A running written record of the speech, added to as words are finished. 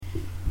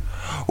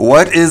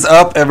What is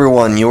up,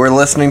 everyone? You are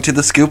listening to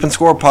the Scoop and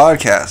Score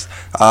podcast.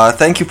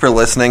 Thank you for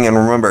listening, and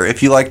remember,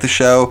 if you like the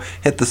show,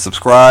 hit the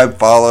subscribe,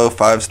 follow,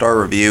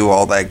 5-star review,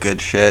 all that good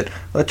shit.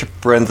 Let your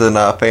friends and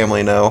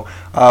family know.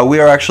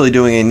 We are actually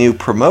doing a new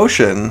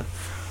promotion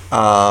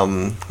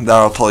that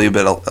I'll tell you a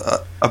bit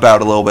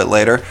about a little bit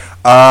later.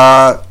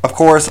 Of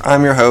course,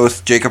 I'm your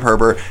host, Jacob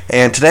Herbert,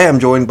 and today I'm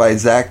joined by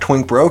Zach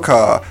Twink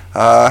Brokaw.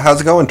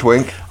 How's it going,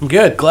 Twink? I'm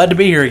good. Glad to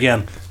be here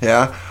again.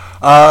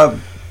 Yeah.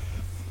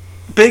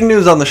 Big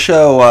news on the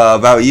show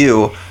about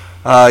you.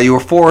 You were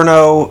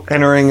 4-0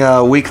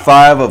 entering Week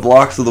 5 of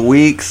Locks of the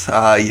Weeks.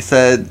 You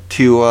said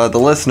to the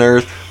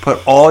listeners,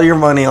 put all your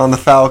money on the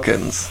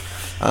Falcons.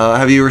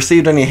 Have you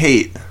received any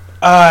hate?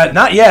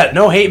 Not yet.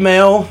 No hate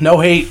mail, no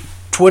hate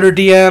Twitter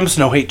DMs,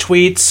 no hate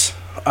tweets.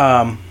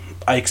 I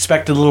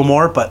expected a little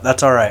more, but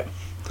that's all right.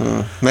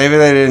 Maybe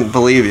they didn't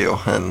believe you.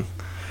 And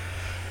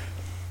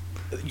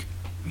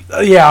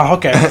yeah,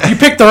 okay. You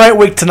picked the right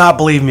week to not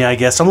believe me, I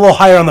guess. I'm a little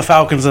higher on the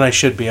Falcons than I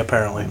should be,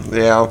 apparently.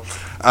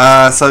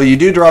 Yeah. So you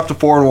do drop to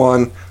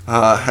 4-1.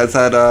 Has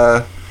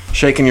that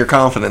shaken your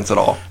confidence at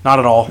all? Not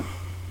at all.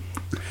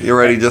 You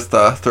ready just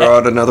to throw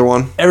out another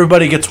one?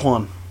 Everybody gets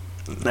one.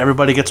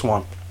 Everybody gets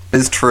one.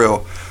 It's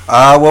true.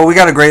 Well, we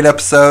got a great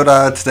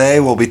episode today.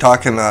 We'll be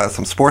talking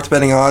some sports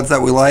betting odds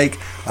that we like,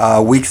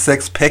 Week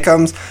 6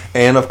 pick'ems,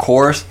 and, of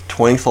course,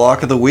 Twinks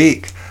Lock of the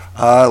Week.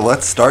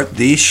 Let's start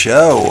the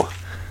show.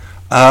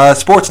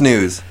 Sports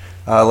news.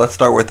 Let's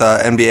start with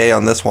NBA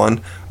on this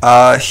one.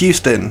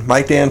 Houston,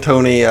 Mike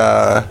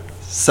D'Antoni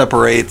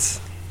separates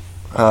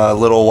a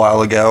little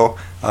while ago,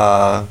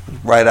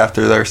 right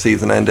after their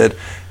season ended.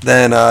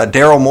 Then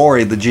Daryl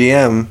Morey, the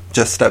GM,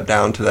 just stepped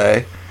down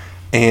today.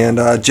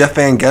 And Jeff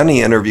Van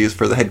Gundy interviews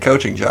for the head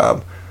coaching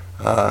job.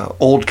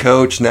 Old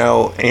coach,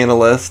 now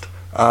analyst.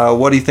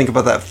 What do you think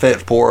about that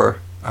fit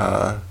for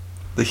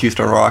the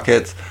Houston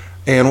Rockets?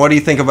 And what do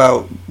you think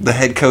about the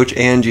head coach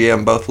and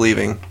GM both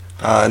leaving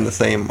in the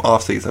same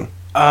offseason?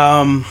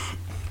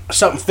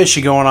 Something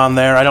fishy going on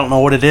there. I don't know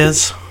what it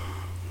is.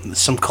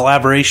 Some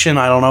collaboration.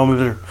 I don't know.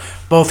 Maybe they're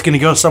both going to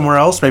go somewhere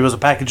else. Maybe it was a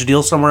package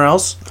deal somewhere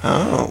else.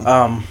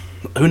 Oh.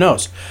 Who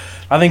knows?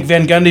 I think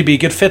Van Gundy would be a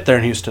good fit there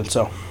in Houston,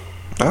 so...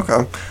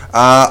 Okay.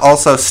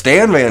 Also,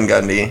 Stan Van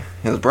Gundy,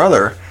 his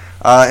brother,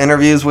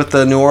 interviews with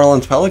the New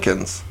Orleans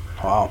Pelicans.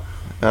 Wow.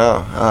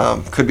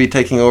 Oh, could be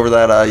taking over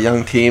that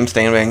young team.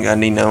 Stan Van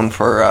Gundy, known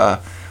for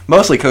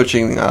mostly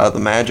coaching the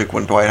Magic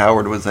when Dwight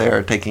Howard was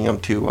there, taking them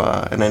to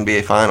an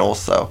NBA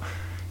Finals. So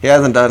he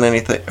hasn't done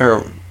anything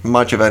or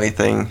much of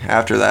anything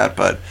after that.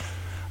 But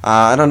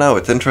I don't know.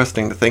 It's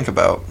interesting to think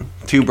about.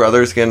 Two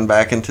brothers getting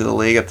back into the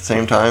league at the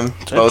same time.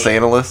 Both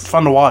analysts.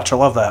 Fun to watch. I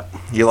love that.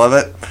 You love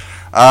it?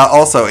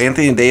 Also,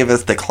 Anthony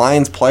Davis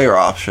declines player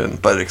option,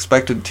 but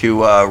expected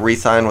to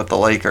re-sign with the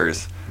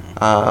Lakers.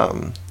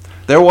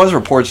 There was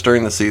reports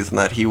during the season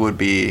that he would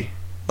be,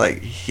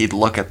 he'd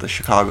look at the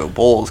Chicago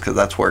Bulls because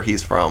that's where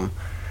he's from.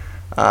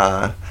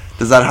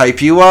 Does that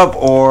hype you up,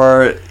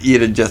 or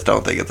you just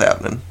don't think it's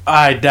happening?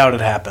 I doubt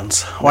it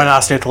happens. Why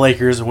not stay at the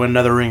Lakers and win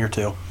another ring or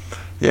two?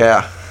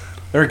 Yeah.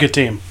 They're a good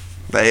team.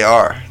 They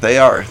are. They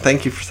are.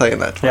 Thank you for saying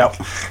that. Yep.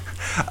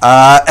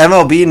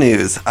 MLB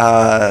news.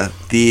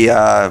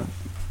 The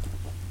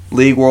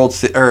League World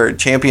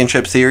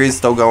Championship Series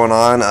still going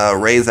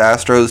on. Rays,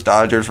 Astros,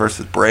 Dodgers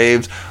versus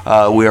Braves.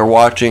 We are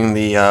watching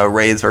the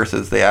Rays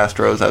versus the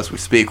Astros as we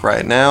speak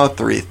right now.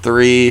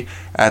 3-3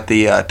 at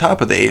the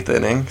top of the 8th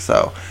inning.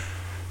 So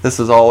this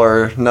is all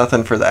or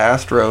nothing for the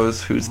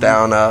Astros, who's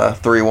down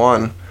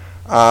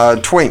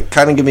 3-1. Twink,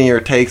 kind of give me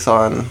your takes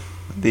on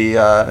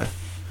the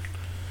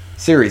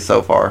series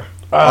so far.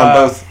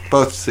 On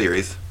both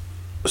series.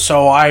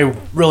 So I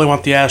really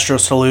want the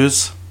Astros to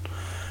lose,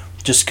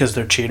 just because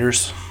they're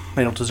cheaters.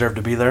 They don't deserve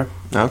to be there.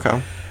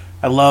 Okay.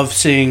 I love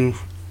seeing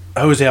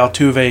Jose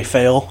Altuve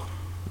fail.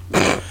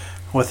 I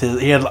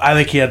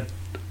think he had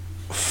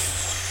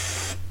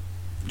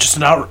just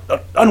an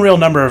unreal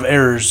number of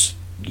errors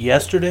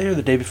yesterday or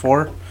the day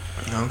before.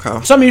 Okay.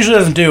 Something he usually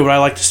doesn't do, but I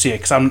like to see it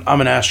because I'm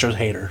an Astros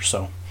hater.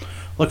 So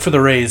look for the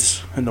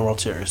Rays in the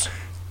World Series.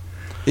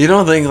 You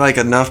don't think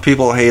enough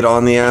people hate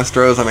on the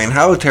Astros? I mean,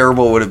 how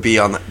terrible would it be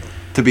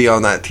to be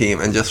on that team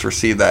and just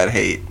receive that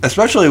hate,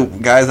 especially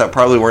guys that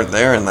probably weren't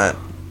there in that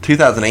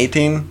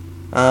 2018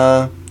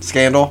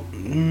 scandal.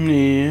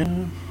 Yeah.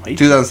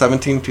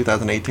 2017,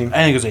 2018. I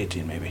think it was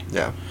 18, maybe.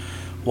 Yeah.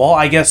 Well,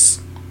 I guess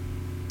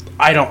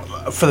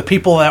for the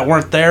people that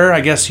weren't there,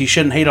 I guess you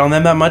shouldn't hate on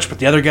them that much, but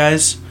the other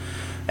guys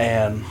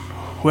and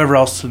whoever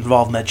else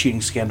involved in that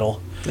cheating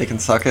scandal, they can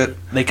suck it.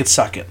 They could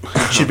suck it.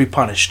 It should be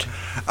punished.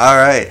 All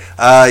right.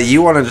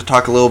 You wanted to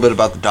talk a little bit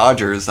about the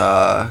Dodgers,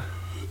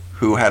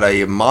 who had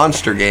a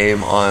monster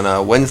game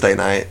on Wednesday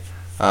night.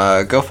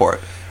 Go for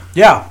it.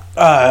 Yeah.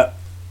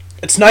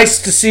 It's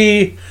nice to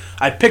see.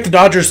 I picked the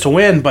Dodgers to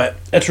win, but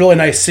it's really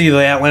nice to see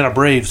the Atlanta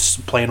Braves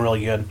playing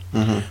really good.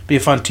 Mm-hmm. Be a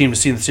fun team to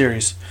see in the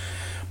series.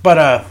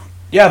 But,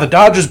 the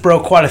Dodgers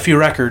broke quite a few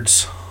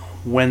records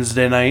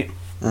Wednesday night.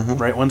 Mm-hmm.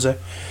 Right, Wednesday?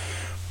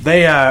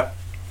 They,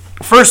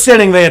 first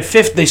inning,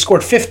 they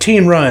scored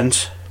 15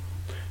 runs,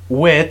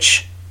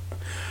 which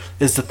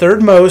is the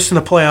third most in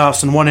the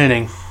playoffs in one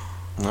inning.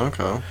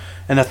 Okay.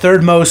 And the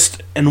third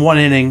most in one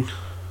inning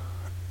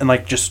in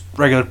like just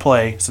regular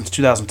play since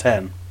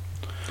 2010.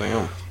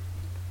 Damn.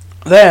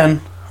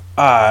 Then,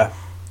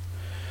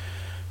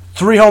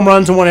 3 home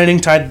runs in one inning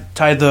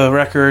tied the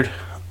record.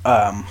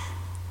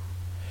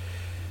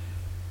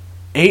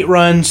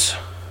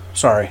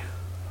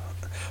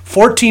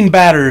 14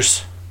 batters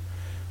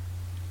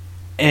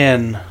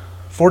in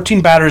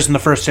the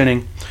first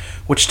inning,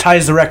 which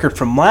ties the record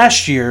from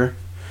last year,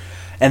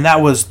 and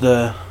that was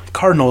the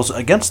Cardinals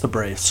against the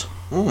Braves.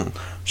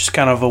 Which is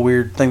kind of a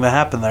weird thing that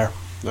happened there.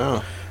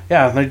 Yeah.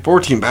 Yeah.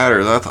 14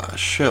 batters, that's a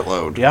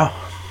shitload. Yeah,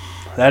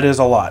 that is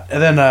a lot.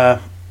 And then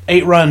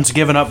 8 runs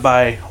given up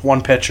by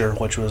one pitcher,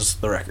 which was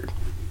the record.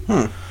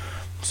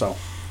 So,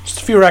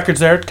 just a few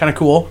records there. Kind of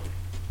cool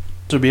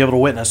to be able to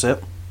witness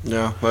it.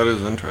 Yeah, that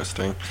is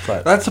interesting.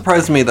 But that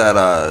surprised me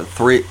that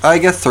 3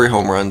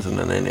 home runs in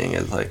an inning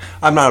is like,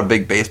 I'm not a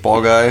big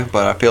baseball guy,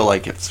 but I feel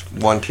like if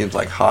one team's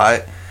like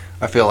hot,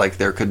 I feel like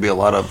there could be a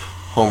lot of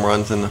home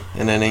runs in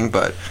an inning,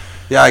 but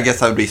yeah, I guess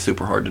that would be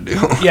super hard to do.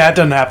 Yeah, it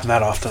doesn't happen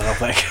that often, I don't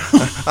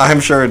think.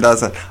 I'm sure it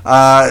doesn't.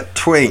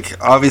 Twink,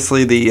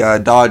 obviously the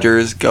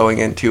Dodgers going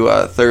into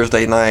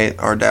Thursday night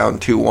are down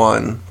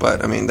 2-1,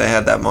 but I mean, they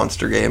had that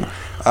monster game.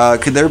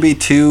 Could there be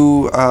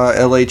 2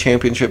 LA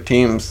championship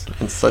teams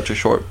in such a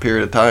short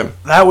period of time?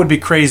 That would be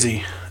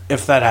crazy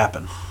if that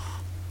happened.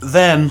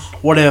 Then,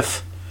 what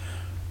if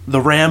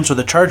the Rams or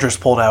the Chargers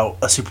pulled out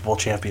a Super Bowl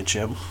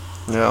championship?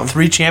 Yeah.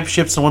 3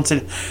 championships in one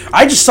city.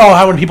 I just saw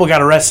how many people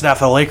got arrested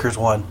after the Lakers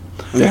won.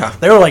 Yeah.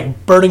 They were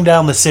like burning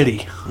down the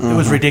city. It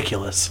was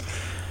ridiculous.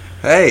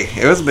 Hey,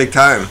 it was a big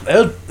time.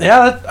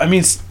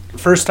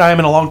 First time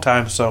in a long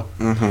time, so.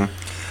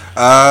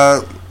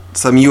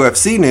 Some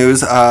UFC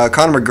news.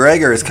 Conor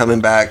McGregor is coming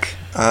back,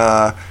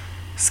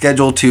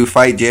 scheduled to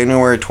fight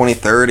January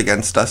 23rd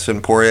against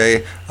Dustin Poirier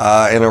in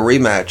a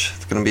rematch.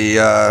 It's going to be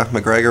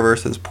McGregor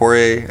versus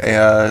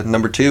Poirier,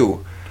 number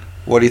 2.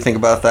 What do you think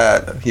about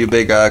that? You a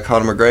big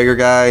Conor McGregor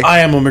guy? I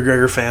am a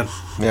McGregor fan.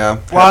 Yeah.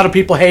 A lot of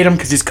people hate him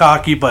because he's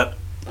cocky, but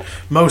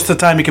most of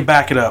the time he can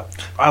back it up.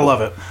 I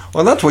love it.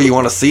 Well, that's what you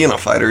want to see in a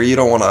fighter. You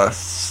don't want a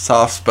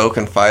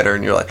soft-spoken fighter,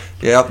 and you're like,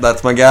 yep,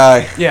 that's my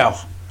guy. Yeah.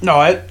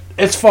 No,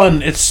 it's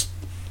fun. It's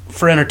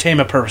for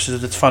entertainment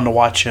purposes. It's fun to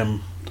watch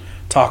him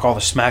talk all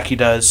the smack he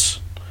does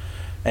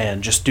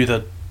and just do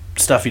the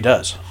stuff he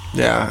does.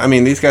 Yeah, I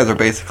mean, these guys are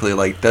basically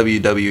like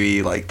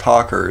WWE like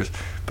talkers,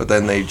 but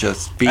then they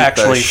just beat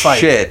the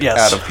shit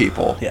out of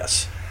people.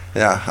 Yes.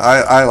 Yeah,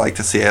 I like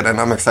to see it,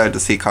 and I'm excited to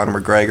see Conor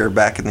McGregor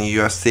back in the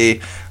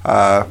UFC.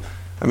 I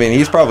mean,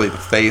 he's probably the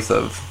face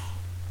of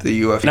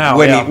the UFC now,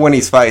 when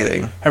he's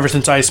fighting. Ever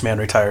since Iceman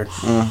retired.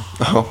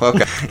 Oh,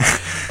 okay.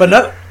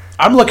 But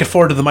I'm looking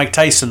forward to the Mike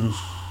Tyson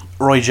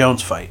Roy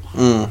Jones fight.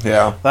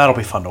 Yeah. That'll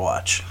be fun to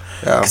watch.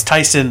 Yeah. Because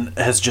Tyson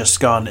has just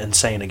gone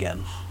insane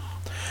again.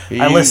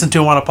 I listened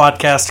to him on a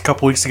podcast a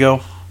couple weeks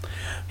ago.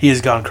 He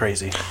has gone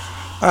crazy.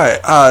 All right.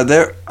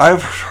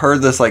 I've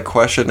heard this like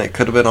question. It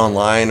could have been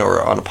online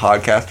or on a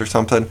podcast or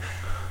something.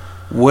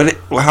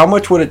 How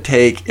much would it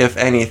take, if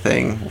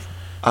anything,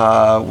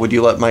 would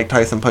you let Mike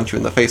Tyson punch you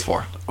in the face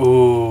for?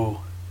 Ooh.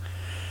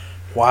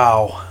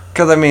 Wow.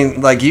 Because, I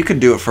mean, like, you could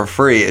do it for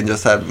free and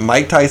just have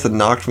Mike Tyson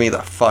knocked me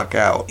the fuck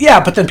out.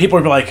 Yeah, but then people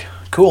would be like,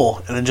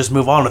 cool, and then just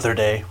move on with their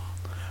day.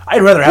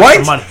 I'd rather have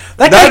some money.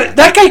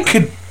 That guy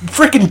could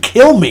freaking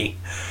kill me.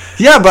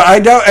 Yeah, but I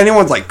doubt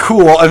anyone's like,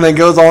 cool, and then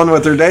goes on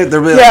with their day.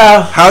 They're like,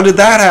 how did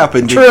that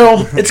happen?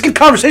 True. It's a good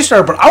conversation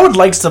starter, but I would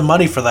like some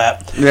money for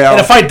that. Yeah. And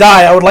if I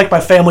die, I would like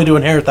my family to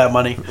inherit that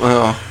money.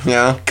 Oh,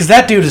 yeah. Because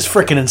that dude is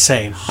freaking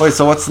insane. Wait,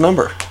 so what's the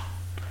number?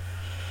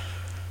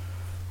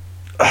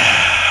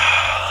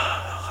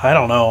 I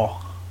don't know.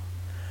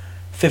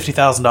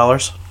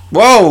 $50,000.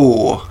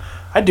 Whoa!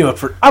 I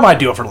might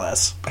do it for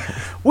less.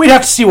 We'd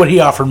have to see what he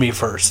offered me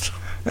first.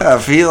 Yeah,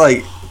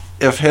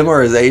 if him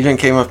or his agent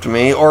came up to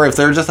me, or if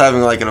they're just having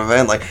like an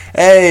event, like,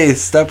 hey,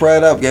 step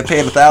right up, get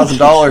paid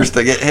 $1,000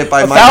 to get hit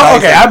by Mike Tyson.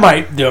 Okay, I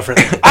might do it for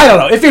that. I don't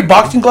know. If he had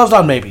boxing gloves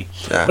on, maybe.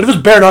 Yeah. But if it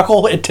was bare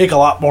knuckle, it'd take a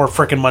lot more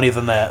freaking money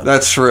than that.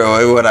 That's true.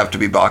 It would have to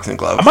be boxing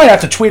gloves. I might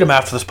have to tweet him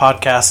after this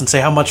podcast and say,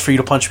 how much for you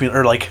to punch me,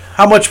 or like,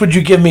 how much would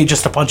you give me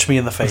just to punch me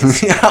in the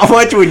face? How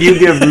much would you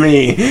give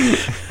me?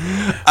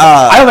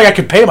 I don't think I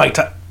could pay Mike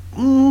Tyson.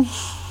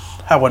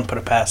 I wouldn't put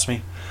it past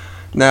me.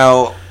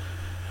 Now,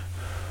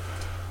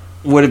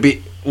 would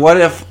you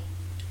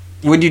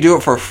do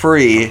it for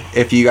free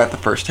if you got the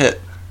first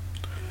hit?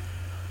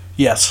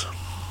 Yes.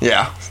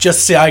 Yeah.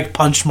 Just say I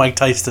punched Mike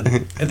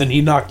Tyson, and then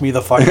he knocked me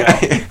the fuck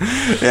out.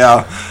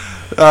 Yeah.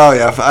 Oh,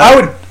 yeah. I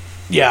would...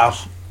 Yeah.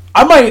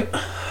 I might...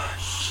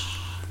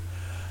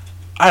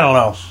 I don't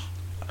know.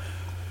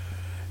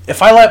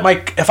 If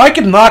I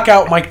could knock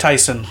out Mike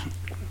Tyson...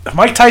 If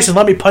Mike Tyson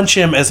let me punch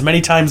him as many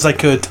times as I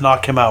could to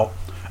knock him out,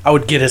 I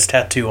would get his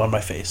tattoo on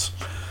my face.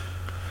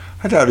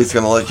 I doubt he's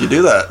going to let you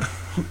do that.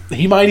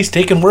 He might. He's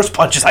taking worse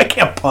punches. I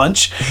can't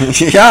punch.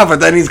 Yeah, but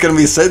then he's going to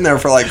be sitting there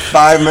for like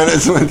 5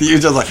 minutes with you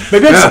just like...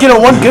 Maybe I'll just get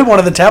one good one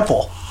in the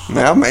temple.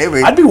 Yeah,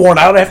 maybe. I'd be worn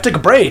out. I'd have to take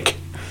a break.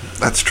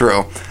 That's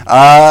true.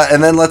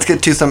 And then let's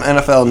get to some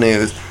NFL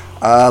news.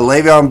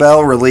 Le'Veon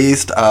Bell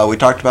released. We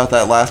talked about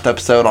that last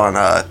episode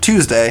on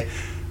Tuesday.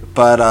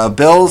 But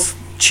Bills,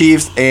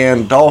 Chiefs,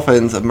 and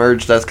Dolphins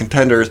emerged as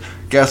contenders.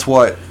 Guess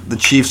what? The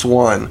Chiefs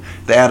won.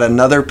 They add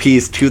another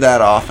piece to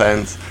that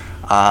offense.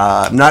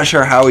 I'm not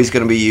sure how he's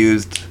going to be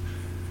used.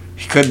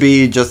 He could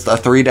be just a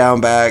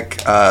 3-down back.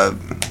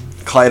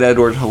 Clyde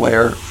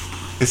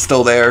Edwards-Helaire is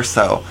still there,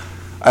 so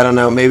I don't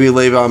know. Maybe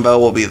Le'Veon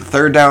Bell will be the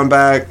 3rd down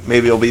back.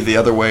 Maybe it'll be the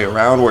other way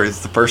around, where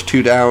it's the first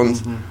 2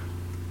 downs.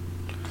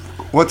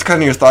 Mm-hmm. What's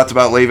kind of your thoughts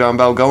about Le'Veon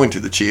Bell going to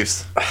the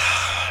Chiefs?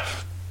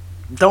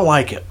 Don't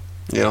like it.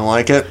 You don't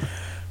like it?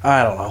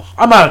 I don't know.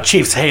 I'm not a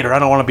Chiefs hater. I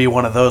don't want to be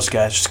one of those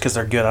guys just because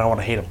they're good. I don't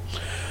want to hate them.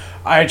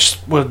 I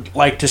just would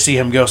like to see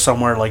him go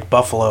somewhere like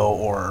Buffalo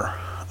or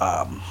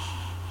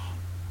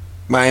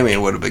Miami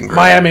would have been great.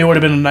 Miami would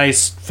have been a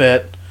nice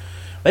fit.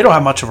 They don't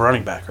have much of a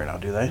running back right now,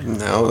 do they?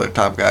 No, their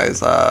top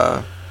guys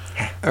are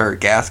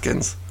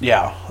Gaskins.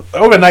 Yeah. It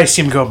would have been nice to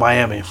see him go to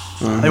Miami.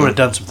 Mm-hmm. They would have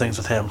done some things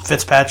with him.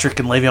 Fitzpatrick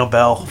and Le'Veon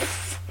Bell,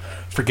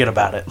 forget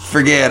about it.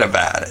 Forget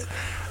about it.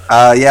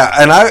 Yeah,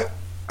 and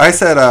I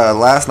said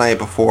last night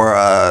before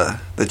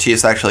the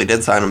Chiefs actually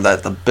did sign him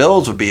that the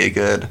Bills would be a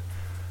good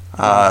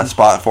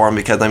spot for him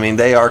because, I mean,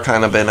 they are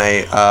kind of in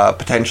a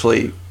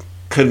potentially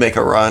could make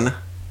a run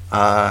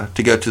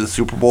to go to the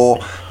Super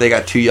Bowl. They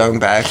got 2 young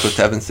backs with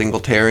Devin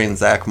Singletary and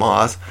Zach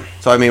Moss.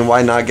 So, I mean,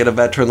 why not get a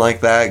veteran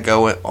like that,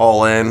 go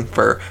all in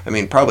for, I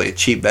mean, probably a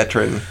cheap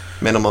veteran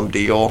minimum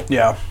deal.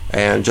 Yeah.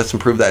 And just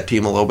improve that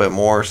team a little bit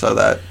more so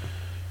that,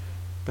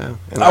 yeah.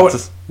 And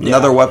that's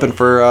another weapon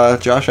for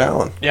Josh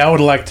Allen. Yeah, I would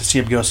like to see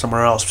him go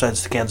somewhere else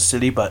besides Kansas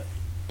City, but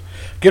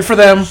good for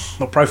them.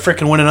 They'll probably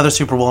freaking win another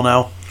Super Bowl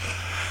now.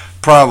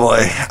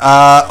 Probably.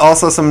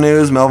 Also, some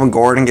news: Melvin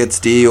Gordon gets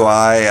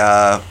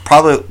DUI.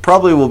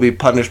 Probably will be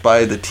punished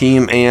by the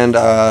team and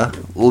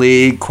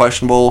league.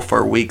 Questionable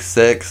for Week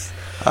 6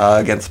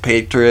 against the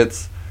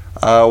Patriots.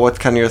 What's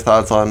kind of your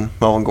thoughts on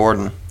Melvin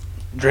Gordon?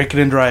 Drinking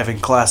and driving,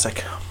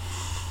 classic.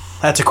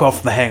 That's a quote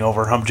from The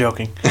Hangover. I'm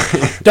joking.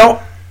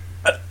 Don't.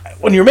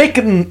 When you're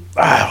making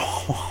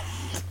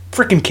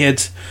freaking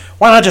kids,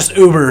 why not just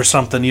Uber or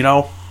something? You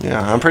know.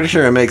 Yeah, I'm pretty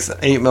sure it makes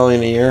 $8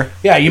 million a year.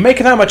 Yeah, you're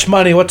making that much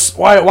money.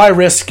 Why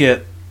risk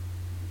it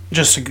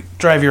just to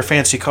drive your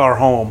fancy car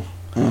home?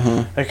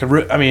 Mm-hmm. It could.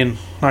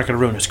 Not going to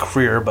ruin his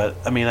career, but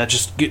I mean,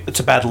 it's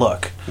a bad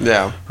look.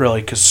 Yeah,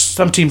 really, because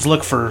some teams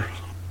look for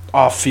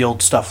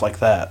off-field stuff like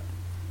that.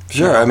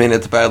 Sure, I mean,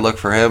 it's a bad look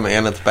for him,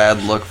 and it's a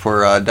bad look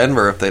for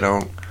Denver if they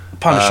don't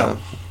punish him.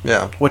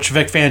 Yeah, which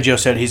Vic Fangio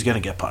said he's going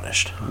to get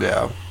punished.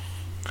 Yeah.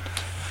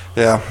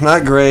 Yeah,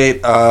 not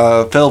great.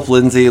 Philip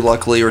Lindsay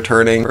luckily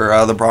returning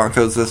for the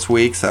Broncos this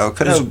week, so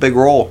could have a big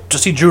role. Did you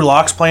see Drew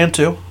Lock's playing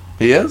too?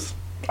 He is?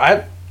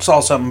 I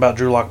saw something about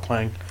Drew Lock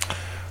playing.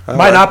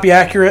 Might not be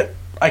accurate.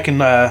 I can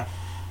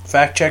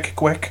fact check it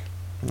quick.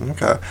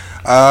 Okay.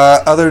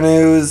 Other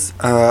news,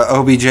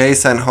 OBJ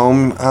sent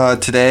home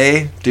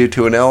today due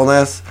to an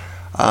illness.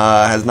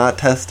 Has not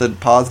tested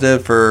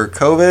positive for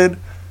COVID.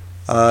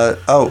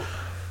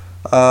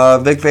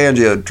 Vic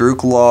Fangio, Drew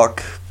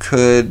Lock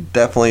could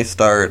definitely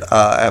start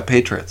at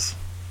Patriots.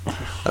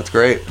 That's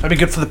great. That'd be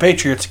good for the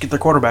Patriots to get their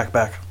quarterback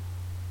back.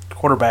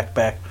 Or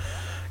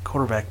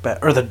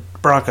the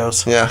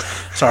Broncos. Yeah.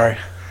 Sorry.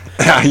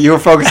 Yeah, you were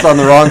focused on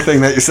the wrong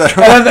thing that you said.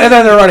 and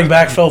then they're running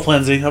back, Phil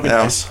Lindsay. That'd be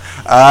nice.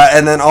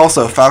 And then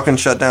also, Falcons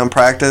shut down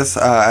practice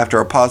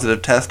after a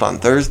positive test on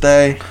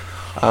Thursday.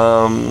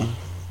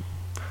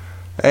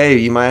 Hey,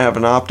 you might have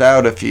an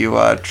opt-out if you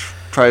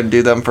try to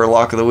do them for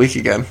Lock of the Week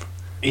again.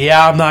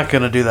 Yeah, I'm not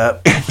going to do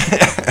that.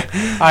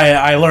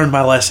 I learned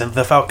my lesson.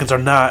 The Falcons are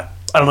not...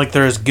 I don't think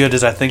they're as good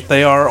as I think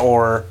they are,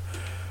 or...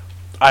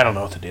 I don't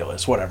know what the deal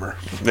is. Whatever.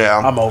 Yeah.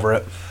 I'm over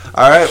it.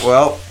 All right,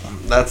 well,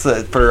 that's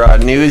it for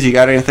news. You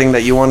got anything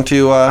that you want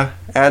to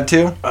add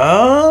to?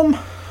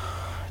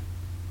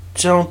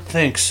 Don't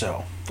think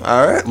so.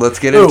 All right, let's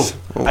get into...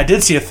 I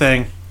did see a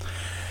thing.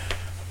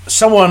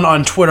 Someone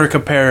on Twitter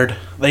compared...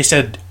 They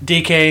said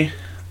DK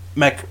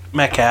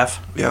Metcalf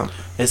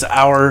is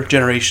our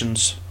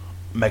generation's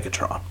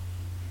Megatron.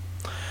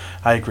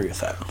 I agree with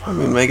that. I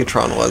mean,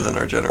 Megatron wasn't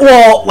our generation.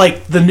 Well,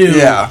 like the new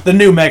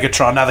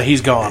Megatron, now that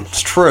he's gone.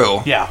 It's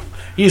true. Yeah,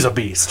 he's a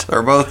beast.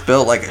 They're both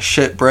built like a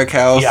shit brick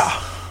house.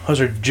 Yeah,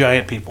 those are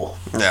giant people.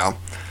 Yeah.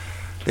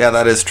 Yeah,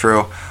 that is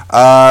true.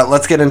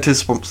 Let's get into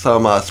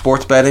some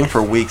sports betting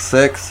for Week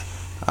 6.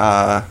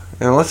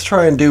 And let's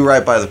try and do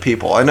right by the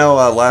people. I know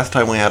last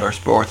time we had our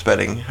sports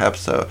betting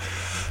episode,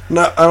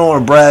 I don't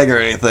want to brag or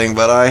anything,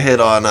 but I hit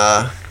on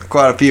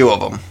quite a few of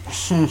them.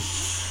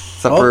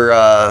 Except for,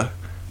 I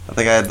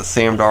think I had the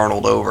Sam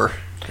Darnold over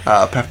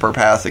for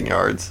passing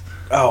yards.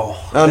 No,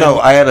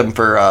 I had him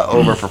for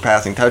over for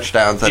passing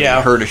touchdowns, and he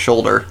hurt his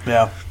shoulder.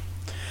 Yeah.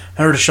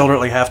 Hurt his shoulder at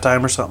like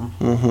halftime or something.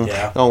 Mm-hmm.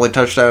 Yeah. The only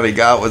touchdown he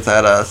got was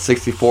that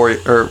 64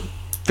 or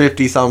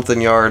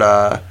 50-something yard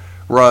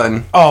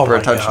run for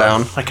a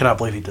touchdown. God. I cannot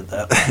believe he did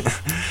that.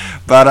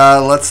 But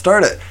let's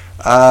start it.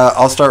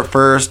 I'll start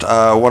first.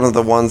 One of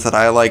the ones that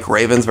I like,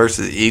 Ravens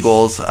versus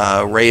Eagles.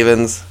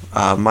 Ravens,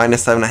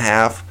 minus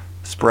 7.5.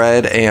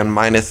 spread and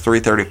minus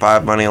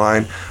 335 money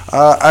line.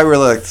 I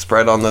really like the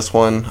spread on this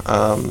one.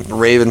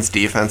 Ravens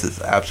defense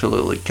is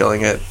absolutely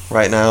killing it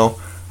right now.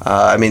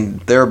 I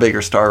mean, they're a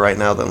bigger star right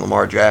now than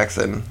Lamar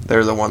Jackson.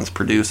 They're the ones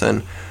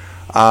producing.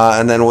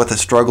 And then with a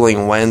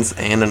struggling Wentz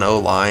and an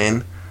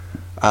O-line,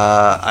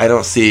 I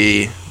don't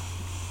see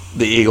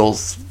the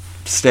Eagles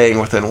staying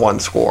within one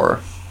score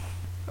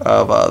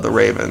of the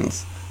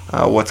Ravens.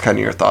 What's kind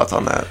of your thoughts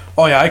on that?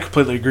 Oh, yeah, I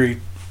completely agree.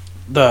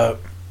 The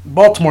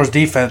Baltimore's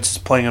defense is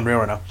playing unreal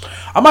right now.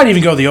 I might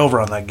even go the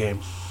over on that game.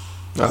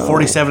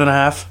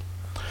 47.5.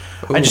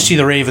 I just see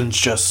the Ravens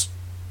just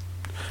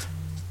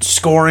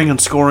scoring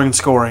and scoring and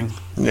scoring.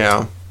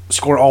 Yeah.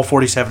 Score all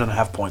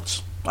 47.5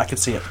 points. I can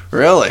see it.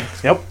 Really?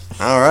 Yep.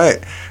 All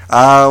right.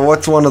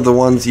 What's one of the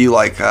ones you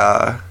like?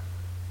 I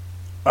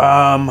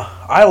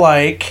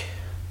like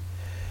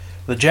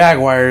the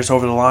Jaguars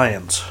over the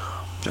Lions.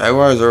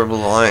 Jaguars over the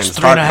Lions. It's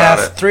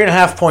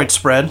 3.5 point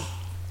spread.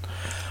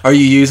 Are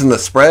you using the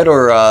spread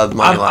or the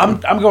money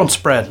line? I'm going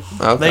spread.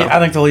 Okay. I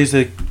think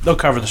they'll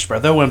cover the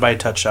spread. They'll win by a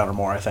touchdown or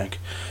more, I think.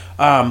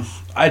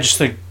 I just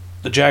think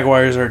the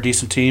Jaguars are a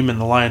decent team and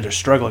the Lions are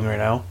struggling right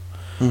now.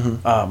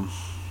 Mm-hmm.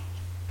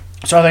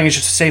 So I think it's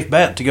just a safe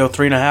bet to go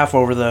 3.5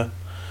 over the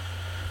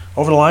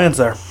Lions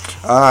there.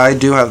 I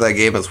do have that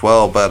game as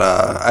well, but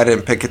I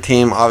didn't pick a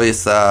team.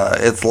 Obviously,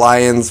 it's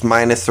Lions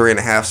minus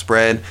 3.5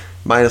 spread,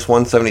 minus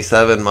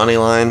 177 money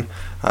line.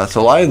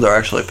 So Lions are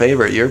actually a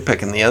favorite. You're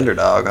picking the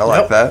underdog. I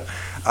like that.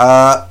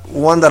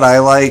 One that I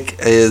like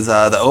is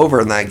the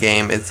over in that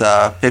game. It's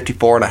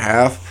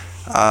 54.5.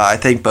 I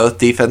think both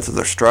defenses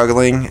are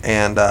struggling,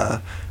 and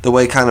the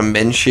way kind of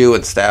Minshew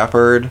and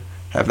Stafford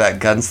have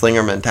that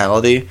gunslinger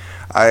mentality,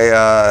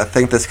 I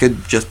think this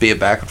could just be a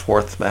back and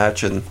forth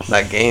match in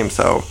that game.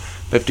 So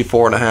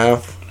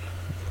 54.5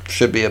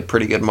 should be a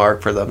pretty good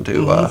mark for them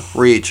to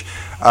reach.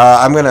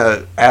 I'm going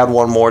to add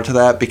one more to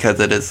that because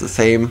it is the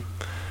same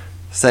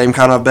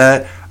kind of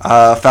bet.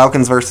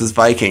 Falcons versus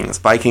Vikings.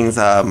 Vikings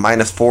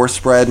minus 4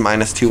 spread,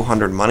 minus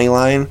 200 money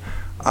line.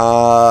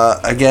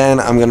 Again,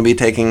 I'm going to be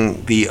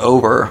taking the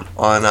over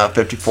on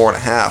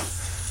 54.5.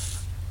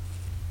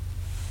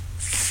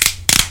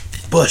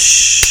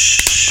 Bush.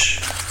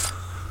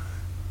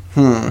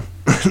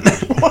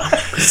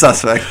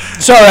 Suspect.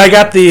 Sorry, I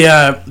got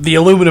the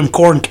aluminum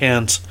corn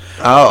cans.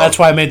 Oh. That's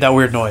why I made that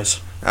weird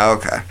noise.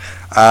 Okay.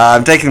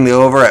 I'm taking the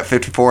over at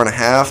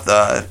 54.5.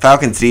 The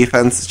Falcons'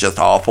 defense is just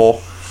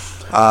awful.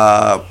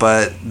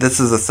 But this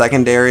is a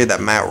secondary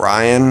that Matt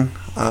Ryan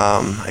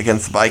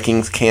against the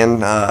Vikings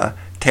can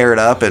tear it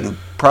up and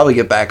probably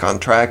get back on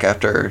track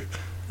after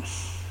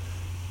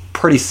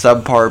pretty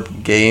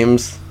subpar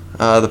games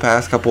the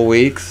past couple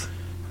weeks.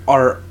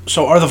 Are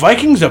the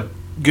Vikings a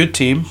good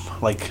team?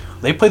 Like,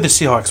 they played the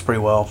Seahawks pretty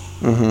well,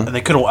 and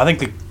they could have. I think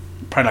they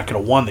probably not could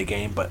have won the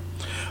game, but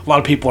a lot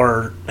of people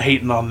are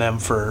hating on them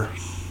for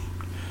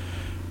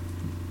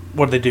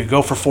what did they do?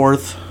 Go for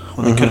fourth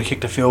when they could have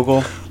kicked a field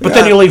goal, but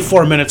then you leave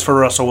 4 minutes for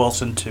Russell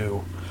Wilson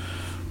to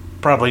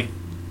probably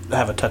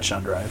have a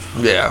touchdown drive.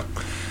 Yeah.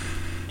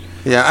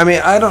 Yeah, I mean,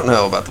 I don't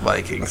know about the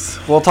Vikings.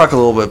 We'll talk a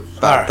little bit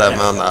about them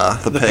on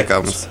the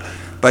pick'ems.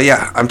 But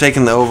yeah, I'm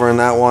taking the over in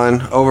that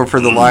one. Over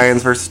for the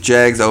Lions versus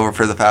Jags. Over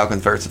for the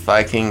Falcons versus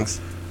Vikings.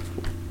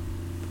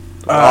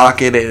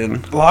 Lock it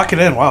in. Lock it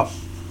in. Wow.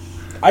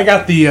 I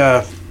got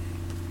the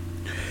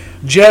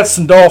Jets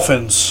and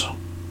Dolphins.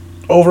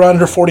 Over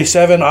under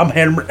 47. I'm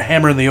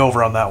hammering the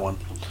over on that one.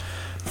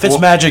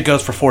 Fitzmagic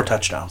goes for 4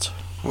 touchdowns.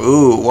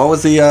 Ooh, what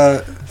was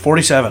the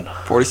 47.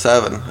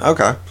 47.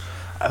 Okay.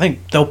 I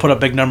think they'll put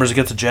up big numbers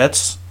against the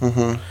Jets.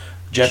 Mm-hmm.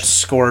 Jets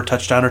score a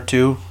touchdown or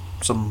 2.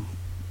 Some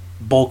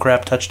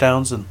bullcrap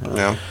touchdowns and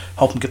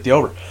help them get the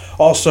over.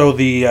 Also,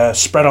 the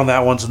spread on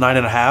that one's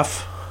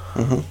 9.5.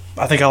 Mm-hmm.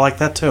 I think I like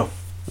that too.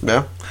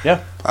 Yeah.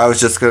 Yeah. I was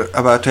just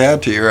about to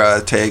add to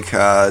your take.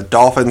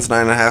 Dolphins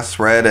 9.5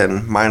 spread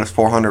and minus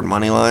 400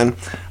 money line.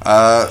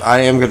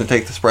 I am going to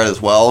take the spread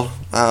as well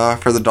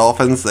for the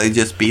Dolphins. They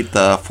just beat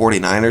the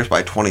 49ers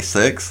by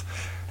 26,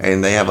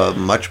 and they have a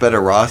much better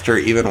roster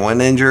even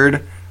when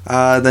injured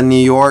than New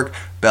York.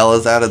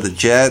 Bella's out of the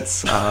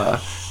Jets.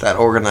 That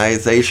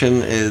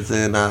organization is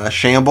in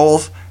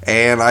shambles,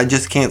 and I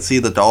just can't see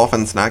the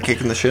Dolphins not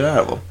kicking the shit out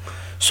of them.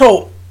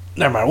 So,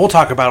 never mind. We'll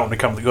talk about it when we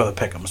come to go to the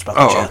pick'ems about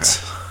the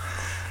Jets. Okay.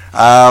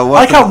 I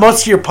like how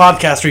most of your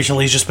podcast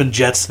recently has just been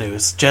Jets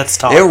news, Jets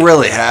talk. It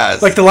really has.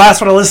 Like the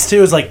last one I listened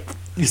to is like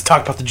he's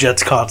talked about the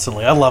Jets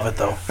constantly. I love it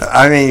though.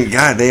 I mean,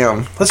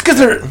 goddamn. That's because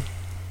they're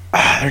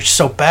just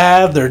so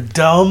bad. They're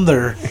dumb.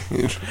 They're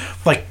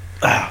like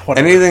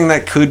whatever. Anything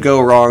that could go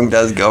wrong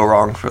does go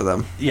wrong for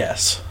them.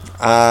 Yes.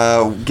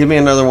 Give me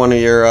another one of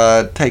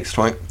your takes,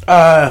 Twink.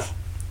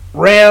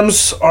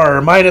 Rams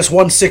are minus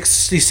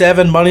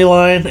 167 money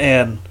line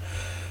and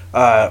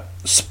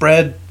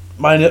spread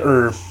minus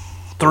or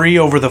 3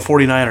 over the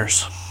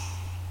 49ers.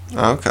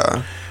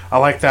 Okay. I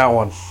like that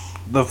one.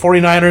 The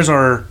 49ers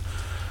are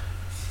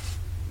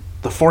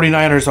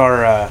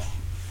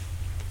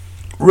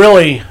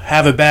really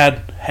have a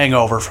bad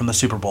hangover from the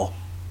Super Bowl.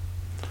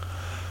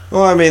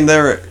 Well, I mean,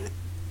 they're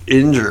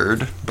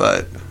injured,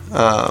 but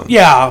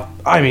Yeah,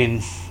 I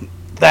mean,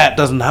 that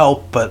doesn't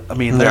help, but I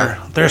mean,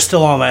 they're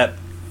still on that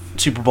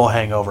Super Bowl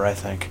hangover, I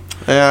think.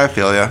 Yeah, I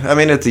feel you. I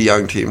mean, it's a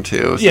young team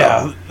too. So.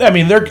 Yeah, I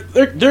mean, they're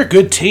a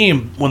good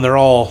team when they're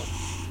all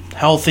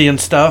healthy and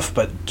stuff,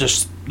 but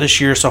just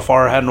this year so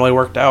far it hadn't really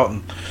worked out.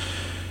 And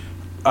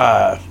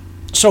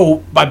so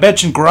by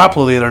benching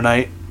Garoppolo the other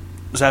night,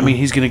 does that mean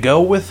he's going to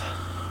go with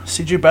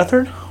C.J.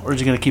 Beathard, or is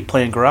he going to keep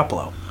playing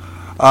Garoppolo?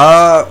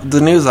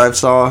 The news I've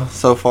saw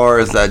so far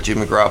is that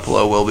Jimmy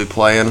Garoppolo will be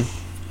playing.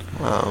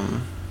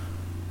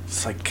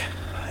 It's like,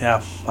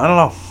 yeah, I don't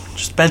know.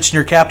 Just benching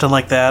your captain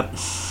like that.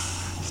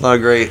 It's not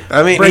great.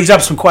 I mean, brings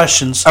up some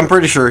questions. I'm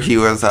pretty sure he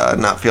was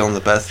not feeling the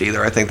best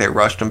either. I think they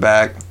rushed him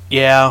back.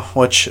 Yeah,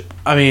 which,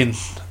 I mean,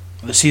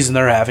 the season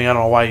they're having, I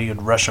don't know why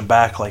you'd rush him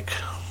back. Like,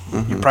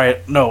 you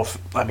probably,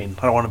 I mean,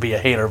 I don't want to be a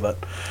hater, but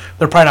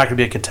they're probably not going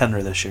to be a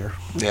contender this year.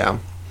 Yeah.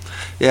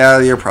 Yeah,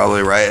 you're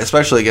probably right,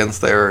 especially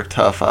against their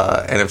tough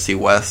NFC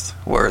West,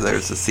 where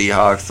there's the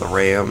Seahawks, the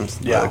Rams,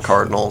 the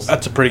Cardinals.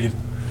 That's a pretty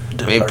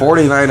good... I mean,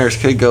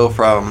 49ers could go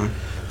from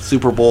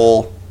Super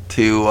Bowl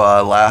to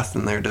last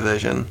in their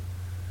division.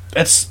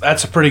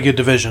 That's a pretty good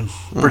division.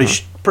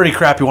 Pretty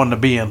crappy one to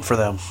be in for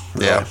them.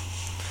 Really.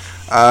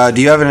 Yeah.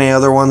 Do you have any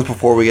other ones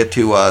before we get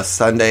to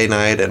Sunday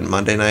night and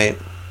Monday night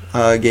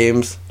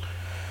games?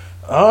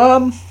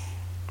 Let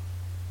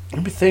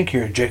me think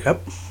here,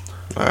 Jacob.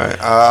 All right.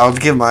 I'll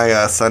give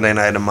my Sunday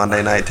night and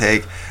Monday night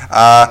take.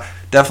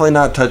 Definitely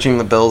not touching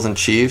the Bills and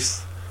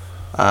Chiefs.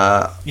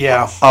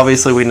 Yeah.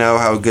 Obviously, we know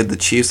how good the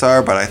Chiefs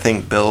are, but I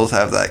think Bills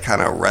have that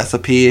kind of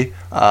recipe,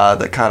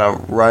 the kind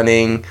of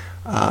running,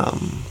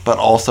 but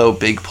also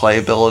big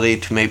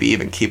playability to maybe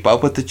even keep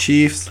up with the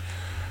Chiefs.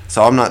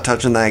 So I'm not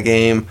touching that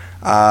game.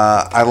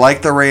 I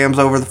like the Rams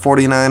over the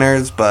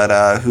 49ers,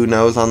 but who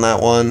knows on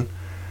that one.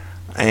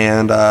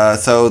 And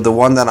so the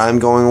one that I'm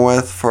going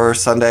with for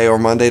Sunday or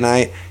Monday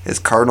night is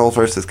Cardinals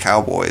versus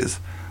Cowboys.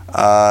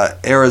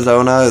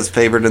 Arizona is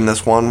favored in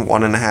this one,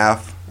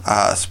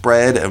 1.5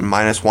 spread and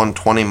minus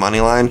 120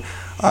 money line.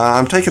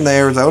 I'm taking the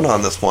Arizona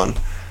on this one.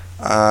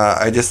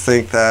 I just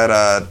think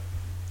that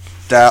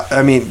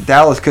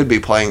Dallas could be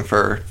playing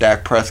for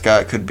Dak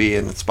Prescott, could be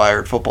an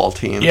inspired football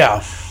team.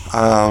 Yeah.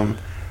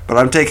 But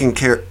I'm taking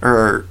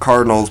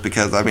Cardinals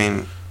because, I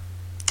mean,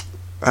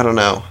 I don't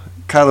know.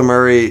 Kyler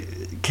Murray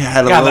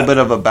had a little bit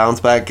of a bounce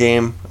back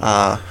game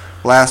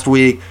last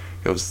week.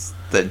 It was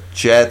the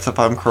Jets, if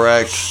I'm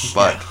correct.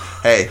 But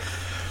hey,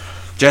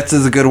 Jets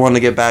is a good one to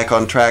get back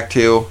on track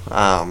too.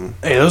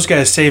 Hey, those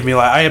guys saved me.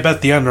 Like, I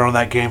bet the under on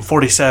that game,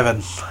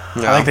 47.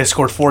 Yeah. I think they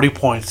scored 40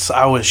 points.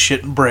 I was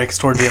shitting bricks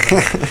toward the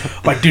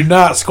end. Like, do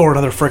not score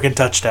another freaking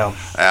touchdown.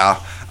 Yeah,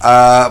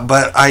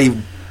 but I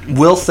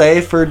will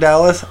say for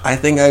Dallas, I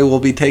think I will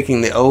be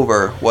taking the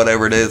over,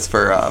 whatever it is,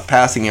 for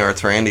passing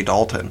yards for Andy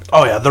Dalton.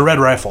 Oh, yeah, the Red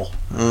Rifle.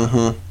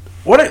 Mm-hmm.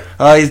 What?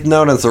 He's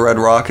known as the Red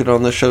Rocket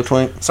on this show,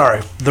 Twink.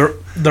 Sorry, the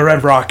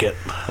Red Rocket.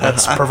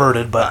 That's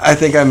perverted, but... I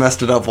think I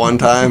messed it up one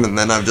time, and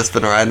then I've just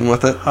been riding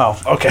with it.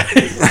 Oh,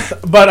 okay.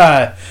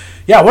 But,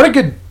 yeah, what a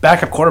good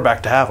backup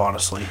quarterback to have,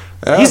 honestly.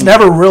 Yeah. He's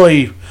never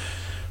really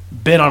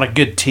been on a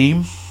good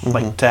team,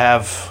 like to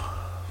have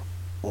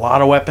a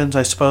lot of weapons,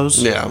 I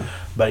suppose. Yeah.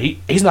 But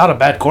he's not a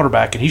bad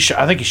quarterback, and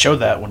I think he showed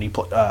that when he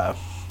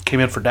came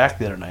in for Dak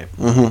the other night.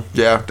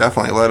 Yeah,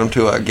 definitely led him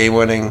to a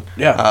game-winning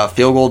field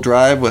goal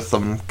drive with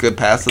some good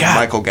passes to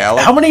Michael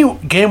Gallup. How many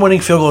game-winning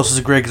field goals has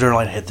Greg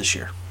Zuerlein hit this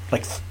year?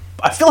 Like,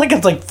 I feel like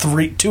it's like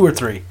 2 or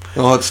 3.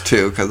 Well, it's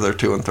 2 because they're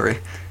 2 and 3.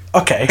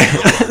 Okay,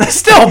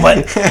 still,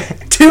 but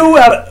 2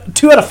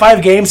 out of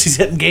 5 games he's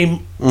hitting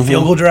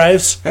field goal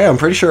drives. Hey, I'm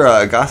pretty sure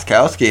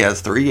Gostkowski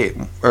has 3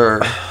 games.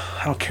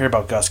 I don't care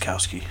about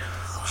Gostkowski.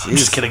 I'm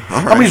just kidding. Right.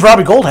 How many does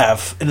Robbie Gould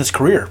have in his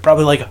career?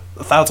 Probably like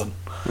 1,000.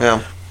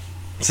 Yeah.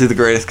 Is he the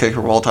greatest kicker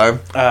of all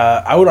time?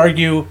 I would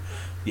argue,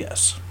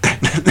 yes.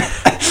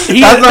 That's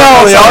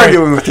not really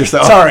arguing with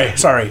yourself.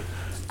 Sorry.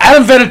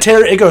 Adam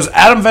Vinatieri. It goes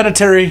Adam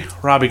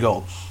Vinatieri, Robbie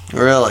Gould.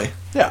 Really?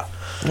 Yeah.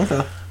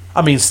 Okay.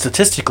 I mean,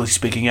 statistically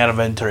speaking, Adam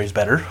Vinatieri's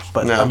better,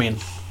 but I mean,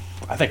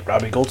 I think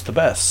Robbie Gould's the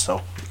best.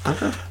 So,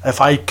 if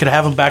I could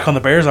have him back on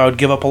the Bears, I would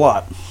give up a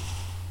lot.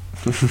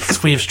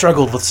 Because we've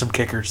struggled with some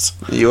kickers.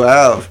 You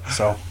have.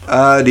 So,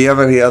 do you have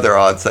any other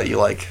odds that you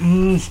like?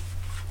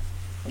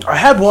 I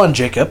had one,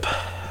 Jacob.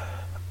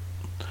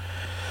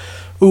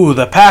 Ooh,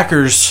 the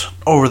Packers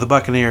over the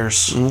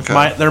Buccaneers.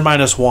 Okay. They're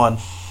 -1.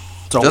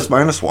 So, just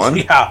 -1?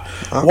 Yeah.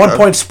 Okay. 1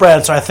 point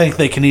spread, so I think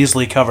they can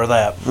easily cover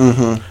that.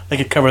 They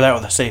could cover that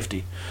with a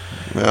safety.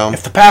 Yeah.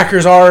 If the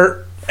Packers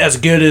are as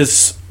good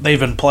as they've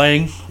been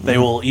playing, they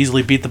will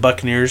easily beat the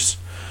Buccaneers.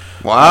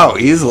 Wow,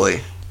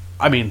 easily.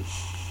 I mean,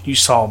 you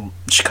saw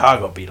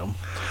Chicago beat them.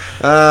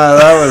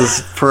 That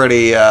was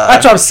pretty...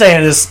 That's what I'm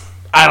saying is,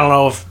 I don't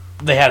know if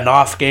they had an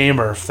off game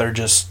or if they're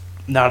just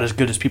not as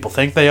good as people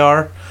think they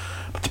are.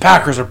 But the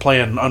Packers are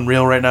playing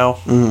unreal right now.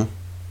 I'm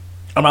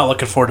not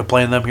looking forward to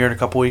playing them here in a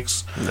couple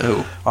weeks.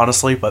 No.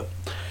 Honestly, but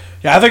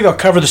yeah, I think they'll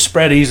cover the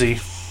spread easy.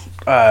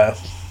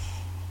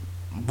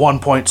 1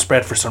 point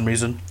spread for some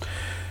reason.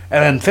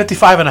 And then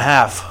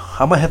 55.5.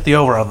 I'm going to hit the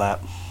over on that.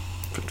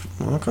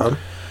 Okay.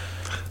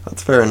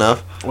 That's fair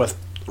enough. With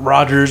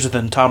Rodgers and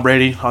then Tom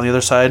Brady on the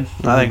other side,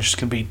 I think it's just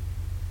gonna be.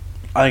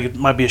 I think it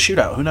might be a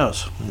shootout. Who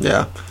knows?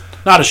 Yeah.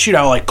 Not a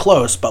shootout like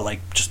close, but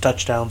like just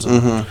touchdowns.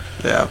 And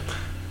Yeah.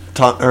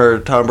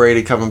 Tom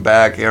Brady coming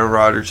back. Aaron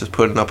Rodgers just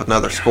putting up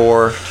another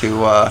score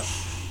to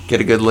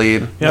get a good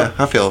lead. Yep. Yeah,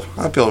 I feel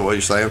what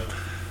you're saying.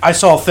 I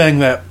saw a thing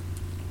that.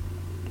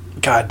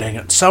 God dang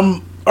it!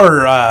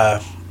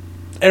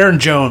 Aaron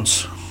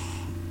Jones,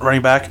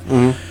 running back.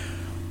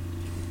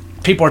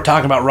 People are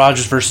talking about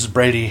Rodgers versus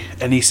Brady,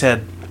 and he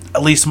said,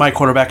 "At least my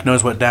quarterback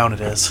knows what down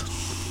it is."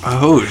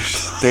 Oh,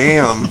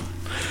 damn!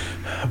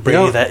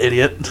 Brady, that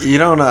idiot. You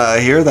don't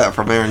hear that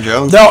from Aaron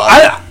Jones. No,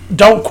 I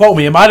don't quote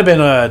me. It might have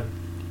been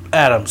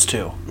Adams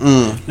too.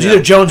 It was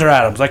either Jones or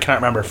Adams. I can't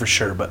remember for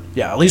sure, but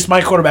yeah, at least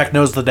my quarterback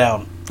knows the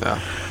down.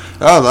 Yeah.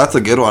 Oh, that's a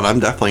good one. I'm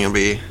definitely gonna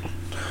be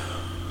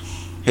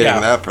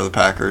hitting that for the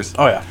Packers.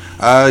 Oh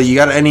yeah. You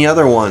got any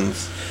other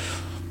ones?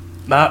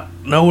 No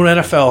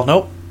NFL.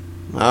 Nope.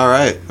 All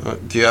right.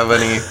 Do you have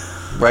any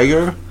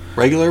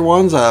regular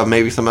ones?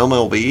 Maybe some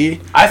MLB.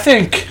 I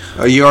think.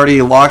 Are you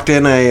already locked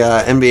in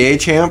a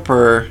NBA champ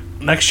or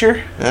Next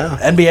year? Yeah.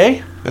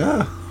 NBA?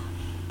 Yeah.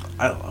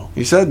 I don't know.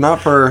 You said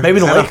not for maybe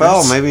the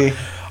NFL. Lakers. Maybe.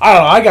 I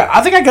don't know.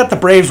 I think I got the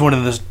Braves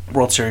winning this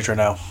World Series right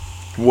now.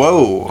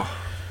 Whoa.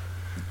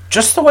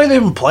 Just the way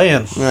they've been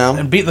playing. Yeah.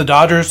 And beating the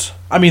Dodgers.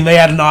 I mean, they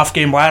had an off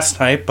game last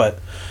night, but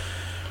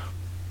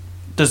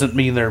doesn't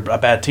mean they're a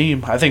bad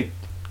team. I think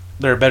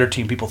they're a better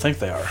team people think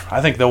they are.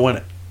 I think they'll win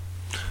it.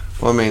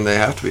 Well, I mean, they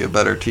have to be a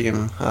better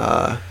team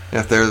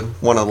if they're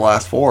one of the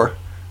last four.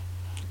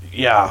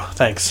 Yeah,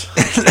 thanks.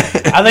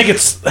 I think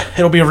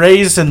it'll be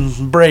Rays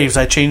and Braves.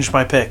 I changed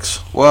my picks.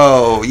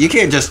 Whoa, you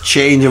can't just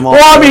change them all.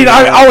 Well, I mean,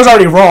 I was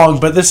already wrong,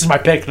 but this is my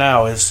pick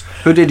now.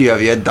 Who did you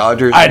have? You had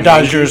Dodgers? I had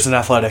Dodgers and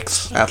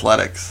Athletics.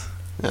 Athletics.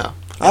 Yeah.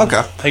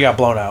 Okay. They got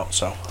blown out,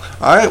 so.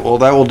 All right, well,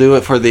 that will do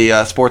it for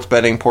the sports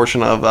betting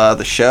portion of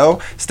the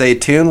show. Stay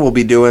tuned. We'll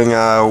be doing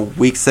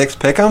Week 6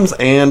 pick'ems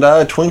and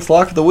Twinks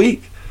Lock of the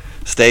Week.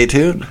 Stay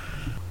tuned.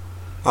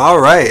 All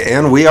right,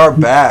 and we are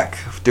back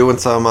doing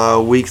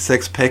some Week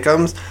 6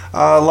 pick'ems.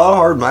 A lot of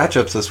hard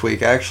matchups this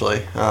week,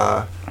 actually.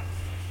 Going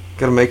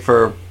to make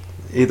for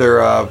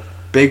either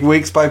big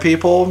weeks by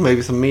people,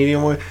 maybe some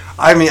medium weeks.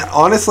 I mean,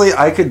 honestly,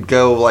 I could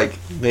go,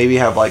 maybe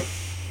have,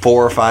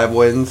 4 or 5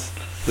 wins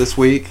this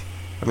week.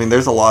 I mean,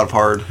 there's a lot of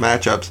hard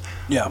matchups.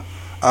 Yeah.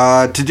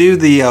 To do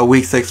the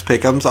Week 6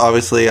 pick'ems,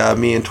 obviously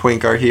me and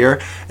Twink are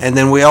here. And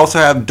then we also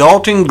have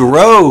Dalton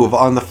Grove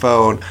on the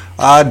phone.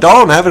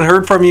 Dalton, I haven't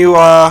heard from you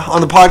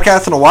on the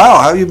podcast in a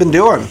while. How have you been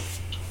doing?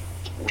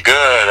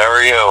 Good. How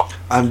are you?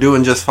 I'm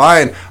doing just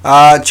fine.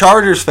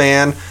 Chargers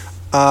fan.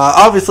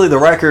 Obviously, the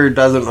record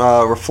doesn't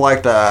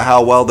reflect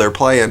how well they're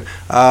playing.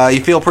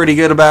 You feel pretty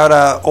good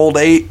about old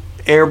 8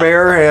 Air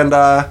Bear and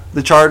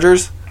the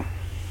Chargers?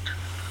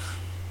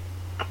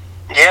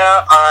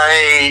 Yeah,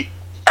 I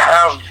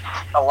have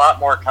a lot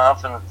more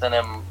confidence in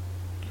him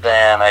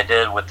than I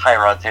did with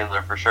Tyrod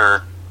Taylor for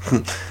sure.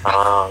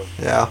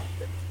 Yeah.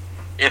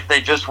 If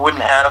they just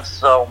wouldn't have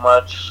so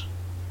much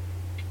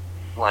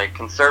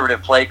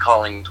conservative play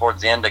calling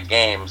towards the end of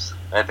games,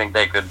 I think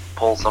they could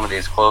pull some of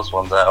these close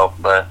ones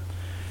out. But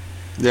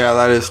yeah,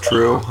 that is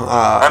true.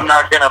 I'm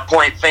not gonna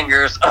point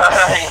fingers.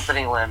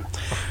 Anthony Lynn.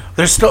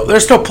 They're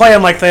still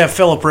playing like they have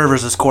Phillip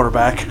Rivers as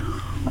quarterback.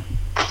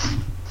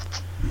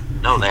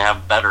 No, they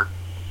have better.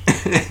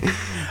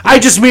 I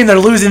just mean they're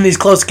losing these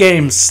close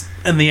games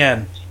in the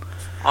end.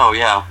 Oh,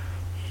 yeah.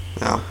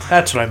 Yeah.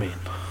 That's what I mean.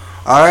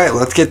 All right,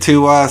 let's get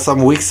to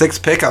some Week 6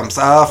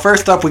 pick'ems.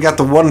 First up, we got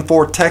the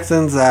 1-4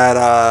 Texans at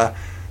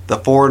the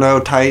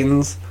 4-0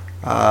 Titans,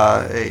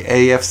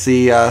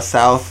 AFC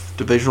South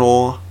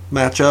divisional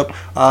matchup.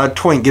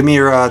 Twink, give me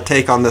your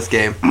take on this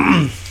game.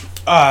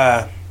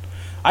 I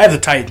have the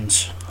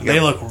Titans.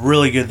 They look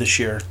really good this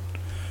year.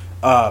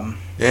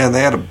 Yeah, and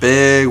they had a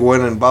big win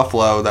in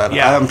Buffalo that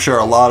I'm sure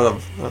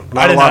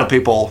not a lot of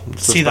people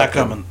see that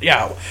coming.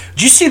 Yeah.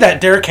 Did you see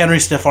that Derrick Henry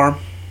stiff arm?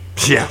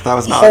 Yeah, that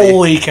was not.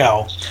 Holy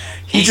cow.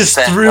 He just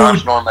sent threw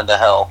Josh Norman to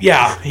hell.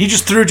 Yeah, he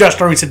just threw Josh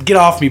Norman. He said, "Get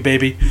off me,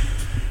 baby."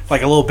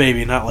 Like a little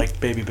baby, not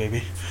like baby.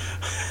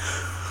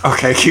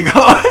 Okay, keep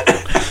going.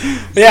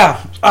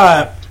 Yeah.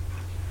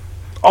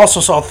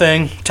 Also saw a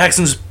thing.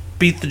 Texans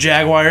beat the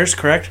Jaguars,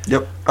 correct?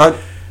 Yep.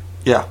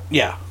 Yeah.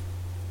 Yeah.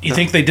 You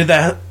think they did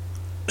that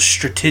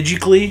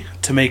strategically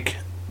to make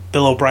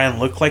Bill O'Brien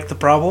look like the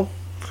problem?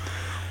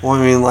 Well,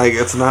 I mean,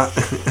 it's not.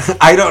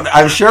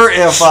 I'm sure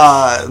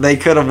if they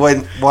could have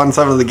won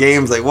some of the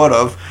games, they would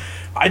have.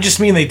 I just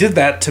mean they did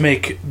that to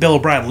make Bill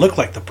O'Brien look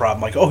like the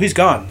problem. Like, oh, he's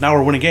gone. Now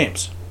we're winning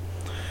games.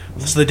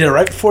 So they did it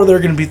right before they were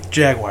going to beat the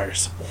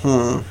Jaguars.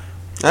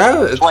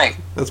 Yeah, Twink.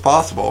 It's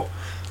possible.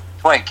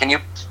 Twink,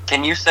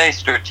 can you say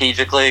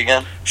strategically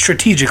again?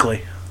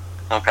 Strategically.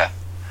 Okay.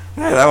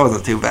 Hey, that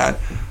wasn't too bad.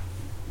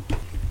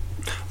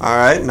 All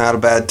right, not a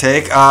bad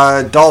take.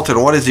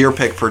 Dalton, what is your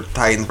pick for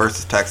Titans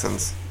versus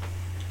Texans?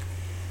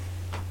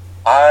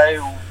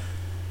 I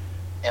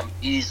am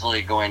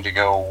easily going to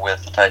go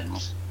with the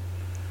Titans.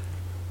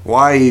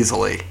 Why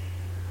easily?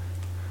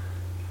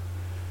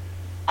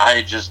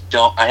 I just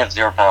don't. I have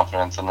zero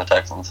confidence in the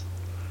Texans.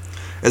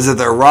 Is it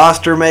their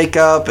roster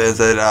makeup? Is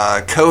it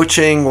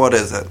coaching? What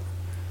is it?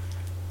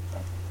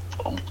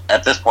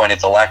 At this point,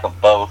 it's a lack of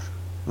both.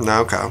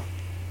 Okay.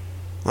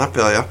 I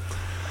feel you.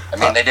 I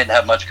mean, they didn't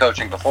have much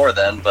coaching before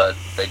then, but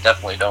they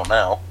definitely don't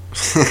now.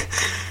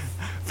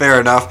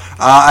 Fair enough.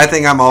 I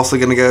think I'm also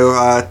going to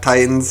go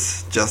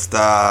Titans. Just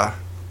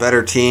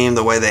better team,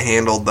 the way they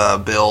handled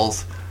the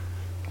Bills.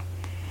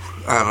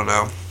 I don't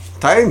know.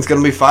 Titans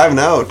going to be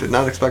 5-0. Did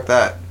not expect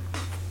that.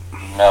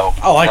 No,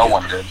 I like no it.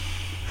 one did.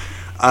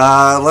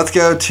 Let's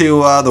go to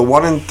the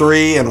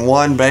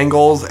 1-3-1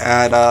 Bengals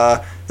at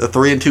the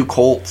 3-2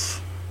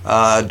 Colts.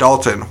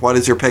 Dalton, what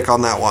is your pick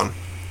on that one?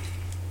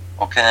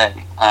 Okay,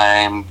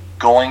 I'm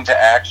going to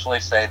actually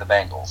say the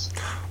Bengals.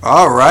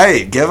 All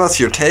right, give us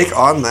your take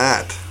on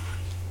that.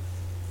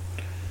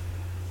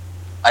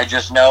 I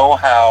just know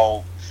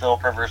how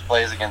Philip Rivers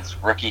plays against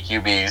rookie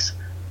QBs.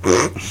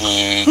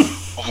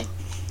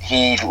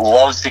 he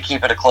loves to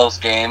keep it a close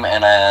game,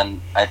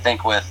 and I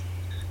think with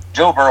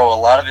Joe Burrow, a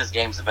lot of his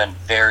games have been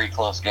very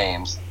close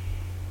games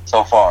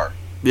so far.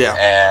 Yeah.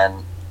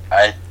 And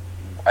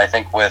I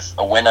think with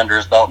a win under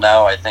his belt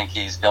now, I think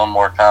he's feeling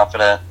more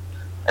confident.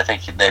 I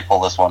think they pull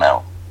this one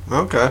out.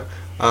 Okay.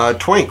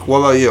 Twink, what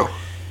about you?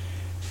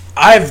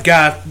 I've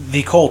got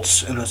the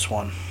Colts in this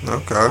one.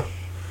 Okay.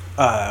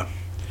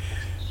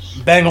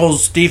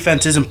 Bengals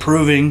defense is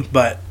improving,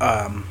 but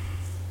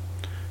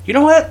you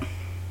know what?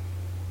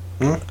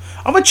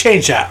 I'm going to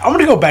change that. I'm going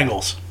to go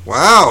Bengals.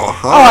 Wow.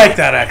 I like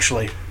that,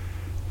 actually.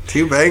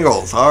 2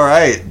 Bengals. All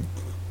right.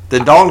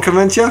 Did Dalton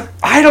convince you?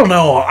 I don't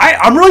know.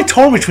 I'm really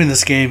torn between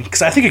this game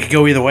because I think it could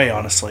go either way,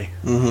 honestly.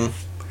 Mm-hmm.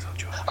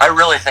 I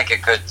really think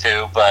it could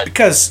too, but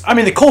Because, I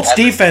mean, the Colts'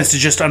 defense is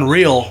just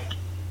unreal,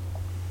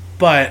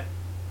 but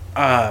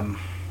the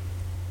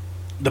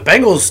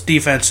Bengals'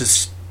 defense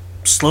is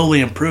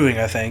slowly improving,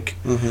 I think.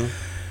 Mm-hmm.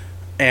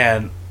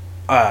 And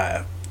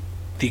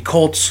the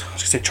Colts, I was going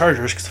to say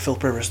Chargers because of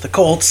Philip Rivers, the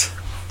Colts,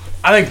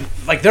 I think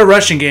like their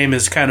rushing game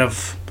is kind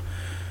of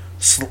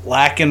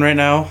slacking right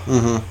now.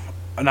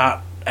 Mm-hmm.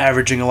 Not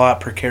averaging a lot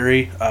per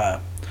carry.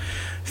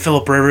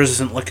 Philip Rivers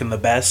isn't looking the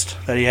best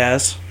that he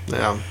has.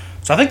 Yeah.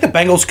 So I think the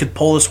Bengals could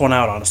pull this one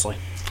out, honestly.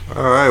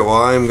 All right,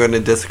 well, I'm going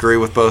to disagree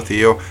with both of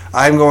you.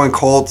 I'm going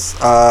Colts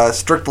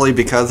strictly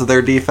because of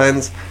their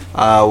defense.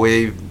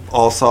 We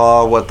all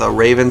saw what the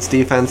Ravens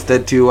defense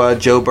did to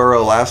Joe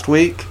Burrow last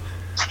week.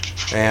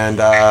 And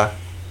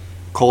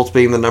Colts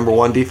being the number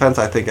 1 defense,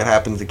 I think it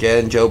happens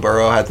again. Joe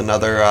Burrow has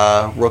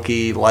another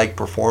rookie-like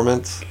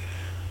performance.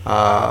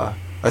 I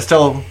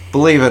still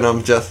believe in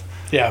him,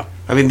 Yeah.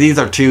 I mean, these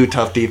are 2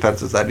 tough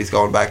defenses that he's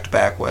going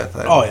back-to-back with.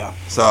 And Oh, yeah.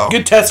 So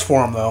Good test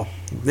for him, though.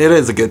 it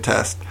is a good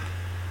test.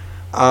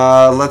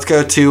 Let's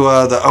go to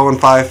the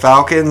 0-5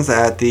 Falcons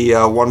at the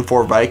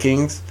 1-4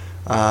 Vikings.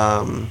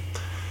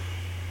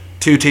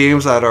 2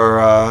 teams that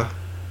are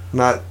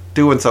not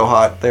doing so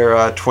hot.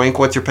 They're Twink.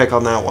 What's your pick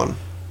on that one?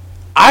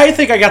 I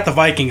think I got the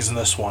Vikings in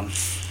this one.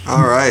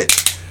 All right.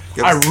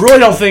 I really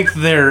don't think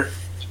they're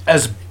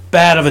as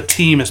bad of a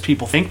team as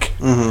people think.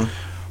 Mm-hmm.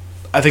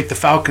 I think the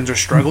Falcons are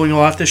struggling a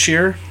lot this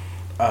year,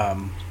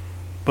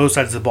 both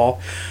sides of the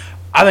ball.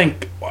 I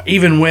think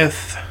even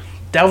with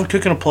Dalvin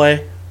Cook in a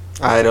play,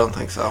 I don't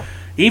think so.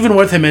 even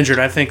with him injured,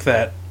 I think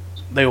that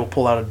they will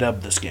pull out a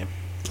dub this game.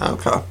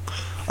 Okay.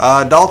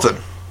 Dalton.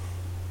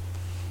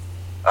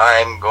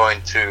 I'm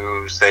going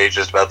to say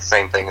just about the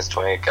same thing as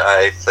Twink.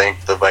 I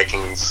think the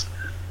Vikings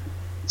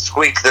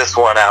squeak this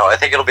one out. I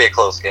think it'll be a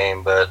close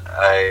game, but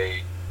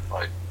I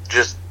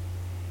just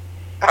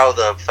how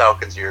the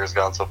Falcons' year has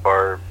gone so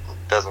far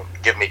doesn't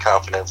give me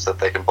confidence that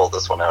they can pull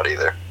this one out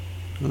either.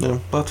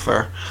 No, that's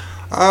fair.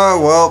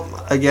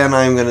 Well, again,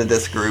 I'm going to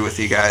disagree with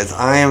you guys.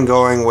 I am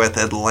going with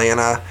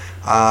Atlanta.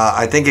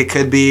 I think it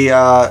could be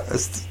the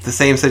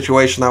same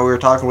situation that we were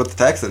talking with the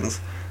Texans.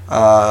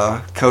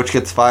 Coach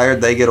gets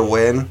fired, they get a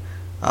win.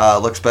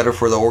 Looks better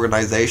for the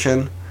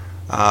organization.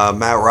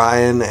 Matt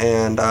Ryan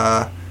and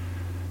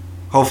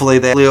hopefully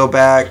they Leo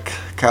back,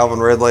 Calvin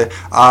Ridley.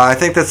 I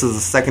think this is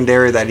a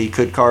secondary that he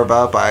could carve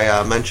up.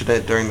 I mentioned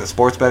it during the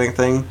sports betting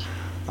thing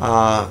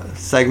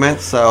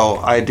segment, so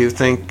I do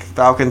think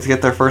Falcons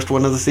get their first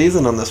win of the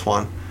season on this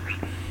one.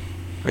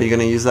 Are you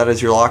going to use that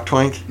as your lock,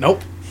 Twink?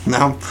 Nope.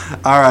 No?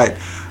 All right.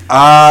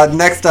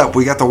 Next up,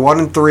 we got the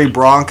 1-3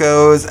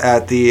 Broncos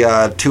at the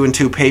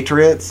 2-2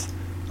 Patriots.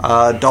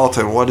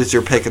 Dalton, what is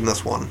your pick in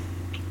this one?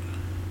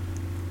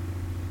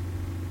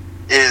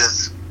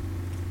 Is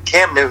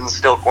Cam Newton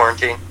still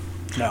quarantined?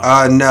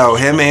 No. No,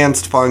 him and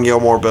Stephon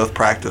Gilmore both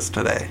practiced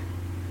today.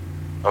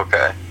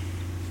 Okay.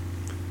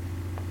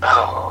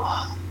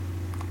 Oh.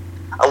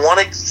 I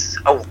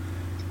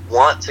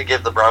want to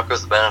give the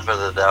Broncos the benefit of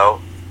the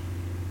doubt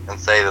and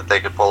say that they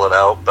could pull it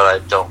out, but I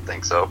don't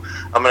think so.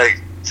 I'm going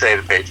to say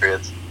the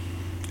Patriots.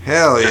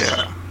 Hell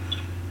yeah.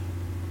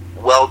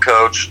 Well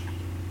coached,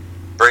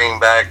 bringing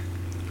back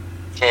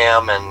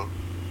Cam and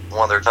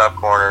one of their top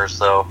corners,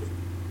 so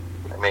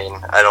I mean,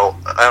 I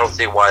don't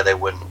see why they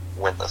wouldn't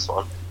win this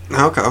one.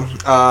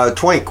 Okay.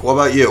 Twink, what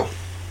about you?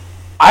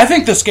 I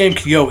think this game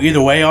could go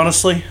either way,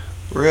 honestly.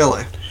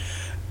 Really?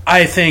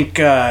 I think,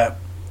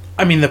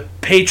 the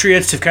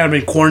Patriots have kind of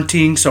been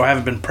quarantined, so I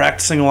haven't been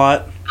practicing a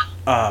lot.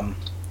 I'm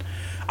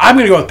going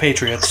to go with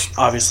Patriots,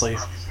 obviously.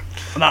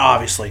 Not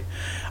obviously.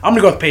 I'm going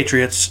to go with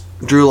Patriots.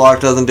 Drew Lock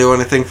doesn't do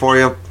anything for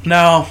you?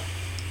 No.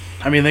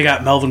 They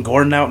got Melvin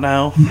Gordon out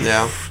now.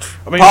 Yeah.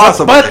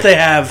 Possibly. But they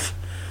have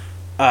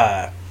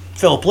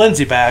Philip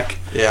Lindsay back.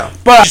 Yeah.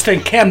 But I just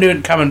think Cam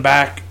Newton coming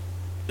back,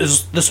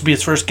 this will be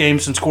his first game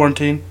since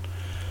quarantine.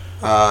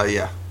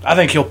 Yeah. I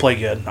think he'll play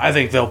good. I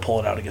think they'll pull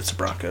it out against the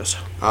Broncos.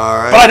 All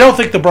right. But I don't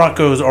think the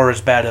Broncos are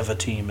as bad of a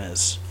team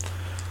as...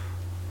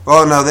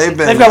 Oh, no, they've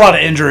got a lot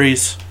of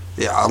injuries.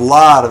 Yeah, a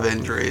lot of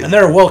injuries. And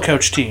they're a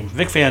well-coached team.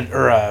 Vic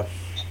Fangio's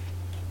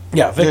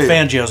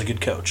a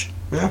good coach.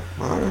 Yeah,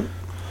 all right.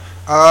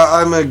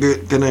 I'm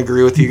gonna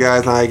agree with you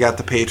guys. I got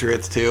the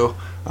Patriots too.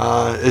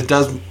 It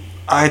does.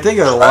 I think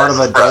a lot of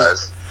it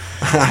does.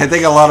 I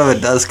think a lot of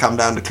it does come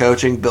down to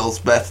coaching. Bill's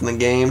best in the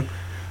game,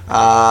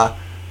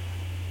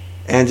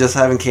 and just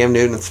having Cam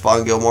Newton and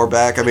Stephon Gilmore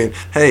back.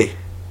 Hey,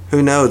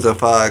 who knows if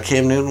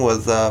Cam Newton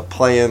was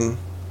playing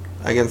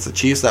against the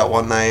Chiefs that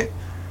one night?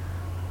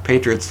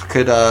 Patriots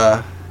could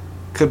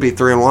be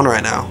 3-1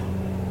 right now.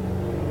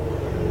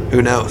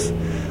 Who knows?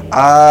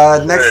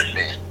 Next, Could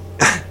be.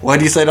 what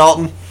do you say,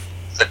 Dalton?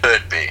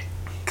 Could be.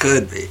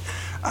 Could be.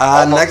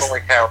 Almost Next, only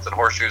counts in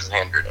horseshoes and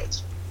hand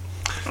grenades.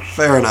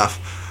 fair enough.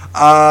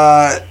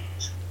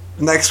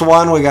 Next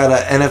one, we got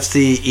an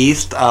NFC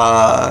East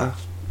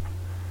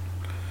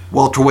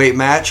welterweight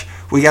match.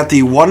 We got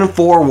the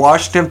 1-4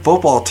 Washington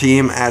football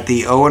team at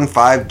the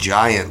 0-5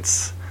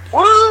 Giants.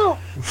 Woo!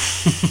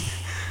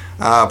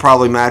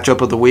 Probably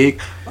matchup of the week.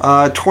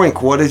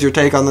 Twink, what is your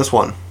take on this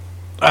one?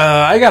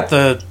 I got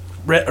the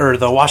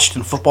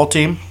Washington football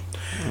team.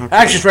 Okay.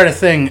 I actually just read a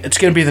thing. It's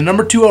going to be the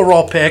number 2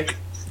 overall pick,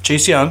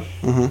 Chase Young,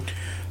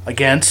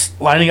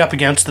 lining up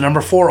against the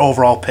number 4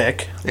 overall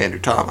pick, Andrew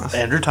Thomas.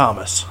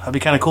 That'd be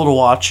kind of cool to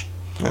watch.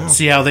 Yeah.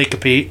 See how they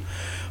compete.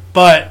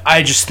 But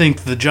I just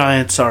think the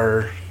Giants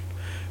are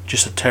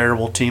just a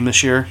terrible team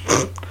this year.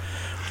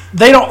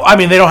 They don't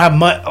have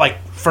much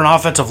for an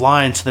offensive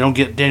line, so they don't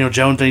get Daniel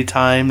Jones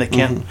anytime. They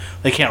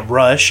can't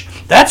rush.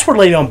 That's where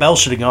Le'Veon Bell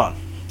should have gone.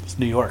 It's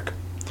New York.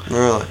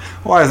 Really?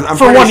 Why?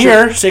 For 1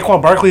 year,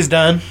 Saquon Barkley's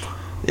done.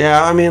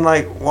 Yeah,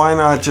 why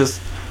not just...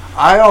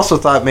 I also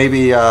thought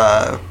maybe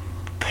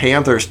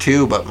Panthers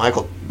too, but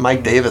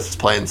Mike Davis is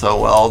playing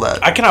so well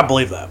that... I cannot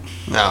believe that.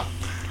 No.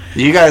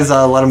 You guys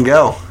let him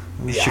go.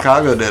 Yeah.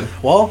 Chicago did.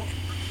 Well,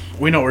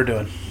 we know what we're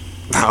doing.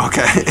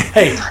 Okay.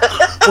 Hey,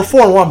 we're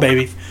 4-1,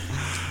 baby.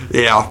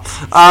 Yeah.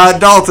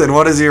 Dalton,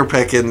 what is your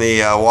pick in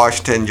the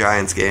Washington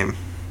Giants game?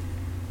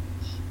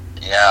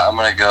 Yeah, I'm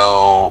going to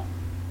go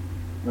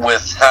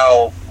with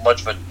how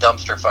much of a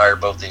dumpster fire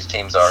both these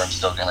teams are. I'm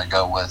still going to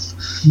go with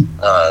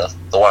the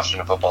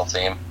Washington football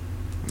team.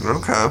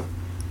 Okay.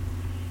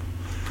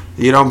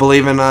 You don't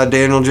believe in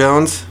Daniel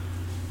Jones?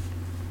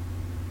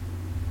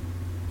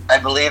 I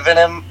believe in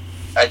him.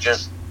 I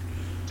just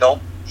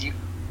don't.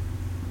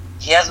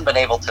 He hasn't been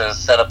able to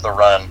set up the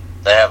run.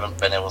 They haven't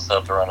been able to set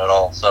up the run at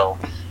all. So,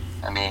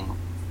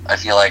 I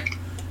feel like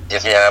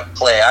if he had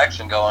play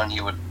action going,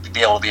 he would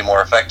be able to be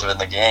more effective in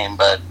the game,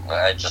 but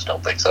I just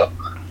don't think so.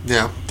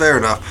 Yeah, fair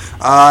enough.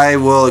 I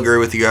will agree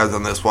with you guys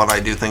on this one. I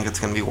do think it's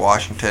going to be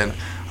Washington.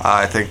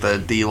 I think the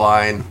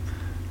D-line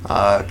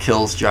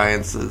kills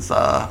Giants'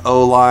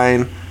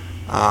 O-line.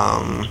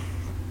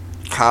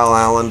 Kyle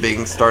Allen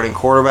being starting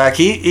quarterback.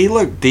 He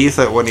looked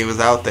decent when he was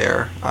out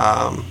there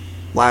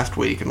last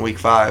week in Week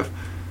 5.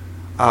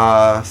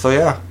 So,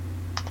 yeah.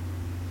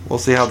 We'll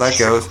see how that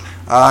goes.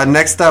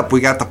 Next up, we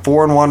got the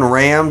 4-1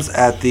 Rams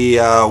at the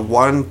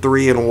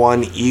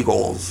 1-3-1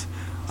 Eagles.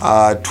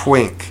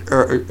 Twink.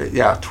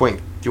 Twink.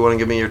 Do you want to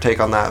give me your take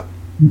on that?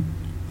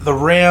 The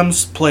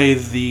Rams play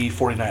the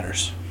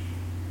 49ers.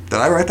 Did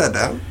I write that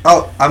down?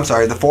 Oh, I'm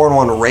sorry. The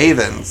 4-1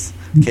 Ravens.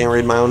 Can't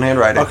read my own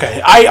handwriting. Okay.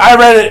 I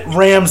read it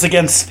Rams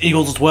against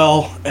Eagles as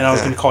well, and I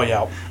was going to call you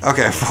out.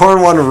 Okay.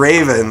 4-1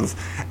 Ravens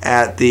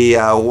at the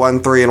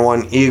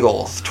 1-3-1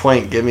 Eagles.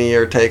 Twink, give me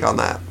your take on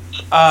that.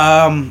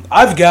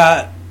 I've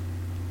got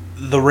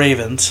the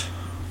Ravens.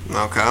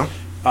 Okay.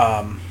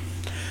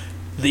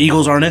 The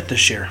Eagles aren't it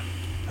this year.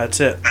 That's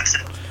it.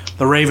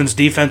 The Ravens'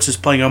 defense is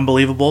playing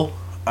unbelievable.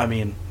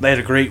 They had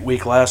a great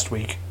week last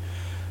week.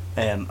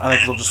 And I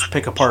think they'll just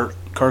pick apart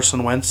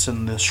Carson Wentz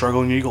and the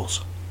struggling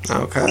Eagles.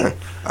 Okay.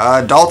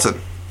 Dalton.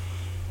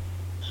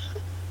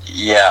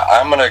 Yeah,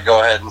 I'm going to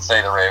go ahead and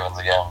say the Ravens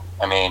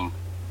again.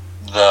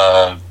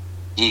 The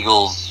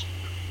Eagles,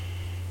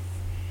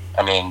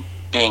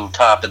 being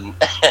top in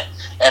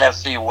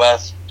NFC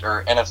West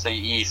or NFC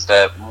East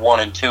at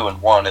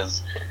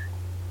 1-2-1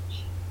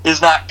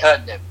 is not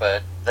cutting it,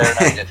 but they're not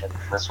getting it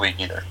this week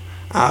either.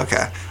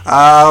 Okay.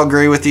 I'll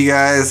agree with you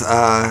guys.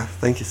 I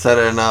think you said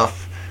it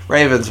enough.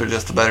 Ravens are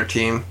just a better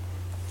team.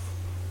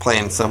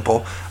 Plain and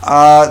simple.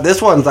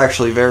 This one's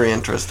actually very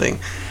interesting.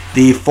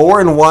 The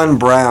 4-1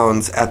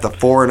 Browns at the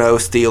 4-0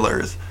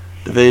 Steelers.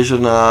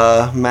 Division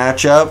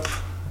matchup.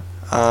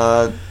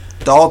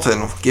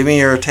 Dalton, give me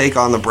your take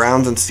on the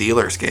Browns and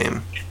Steelers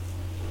game.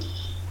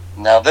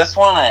 Now, this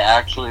one I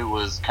actually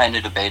was kind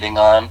of debating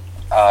on.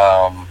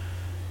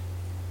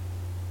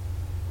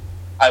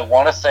 I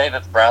want to say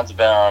that the Browns have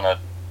been on a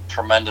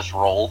tremendous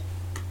roll,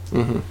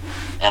 and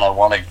I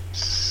want to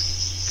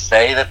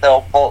say that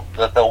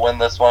they'll win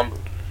this one.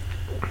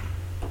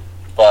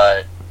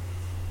 But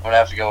I'm gonna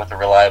have to go with the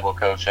reliable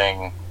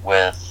coaching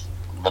with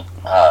the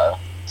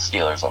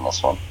Steelers on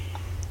this one.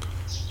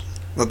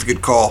 That's a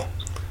good call.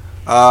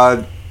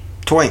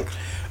 Twink.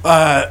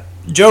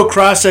 Joe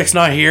Krostek's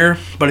not here,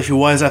 but if he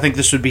was, I think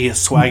this would be his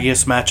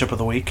swaggiest matchup of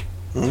the week.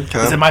 Okay.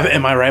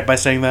 Am I right by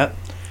saying that?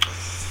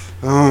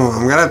 Oh,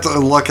 I'm gonna have to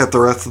look at the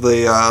rest of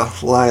the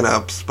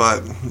lineups,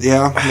 but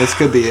yeah, this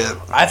could be it.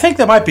 I think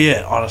that might be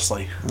it,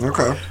 honestly.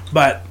 Okay.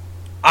 But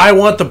I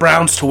want the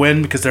Browns to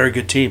win because they're a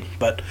good team.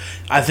 But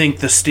I think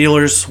the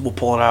Steelers will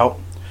pull it out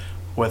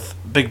with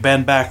Big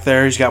Ben back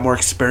there. He's got more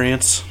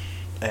experience,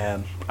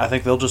 and I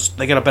think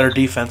they get a better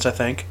defense. I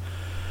think,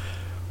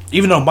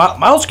 even though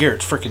Myles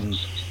Garrett's freaking,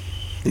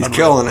 he's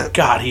killing it.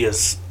 God, he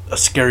is a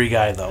scary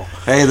guy, though.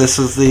 Hey, this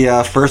is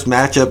the first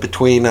matchup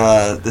between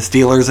the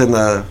Steelers and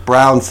the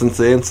Browns since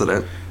the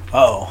incident.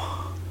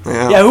 Oh.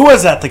 Yeah. Yeah, who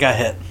was that got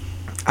hit?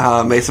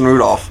 Mason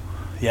Rudolph.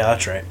 Yeah,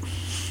 that's right.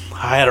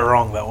 I had it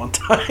wrong that one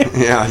time.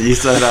 Yeah, you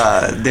said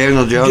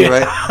Daniel Jones,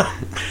 right?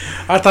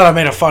 I thought I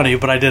made it funny,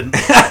 but I didn't.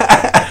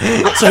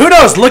 So who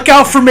knows? Look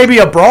out for maybe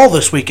a brawl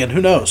this weekend.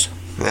 Who knows?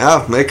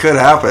 Yeah, it could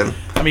happen.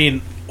 I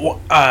mean,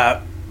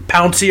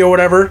 Pouncey or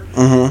whatever,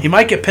 he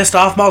might get pissed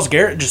off Myles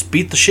Garrett and just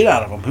beat the shit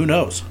out of him. Who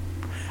knows?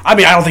 I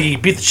mean, I don't think he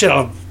can beat the shit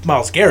out of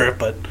Myles Garrett,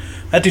 but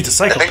that dude's a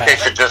psychopath. I think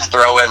they should just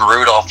throw in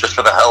Rudolph just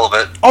for the hell of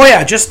it. Oh,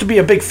 yeah, just to be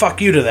a big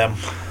fuck you to them.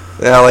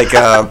 Yeah, like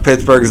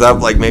Pittsburgh's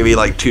up maybe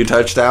 2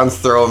 touchdowns,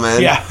 throw him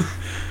in. Yeah.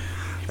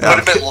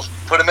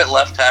 Put him at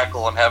left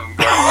tackle and have him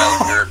guard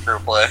Myles Garrett for a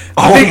play.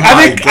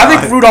 I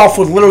think Rudolph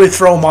would literally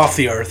throw him off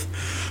the earth.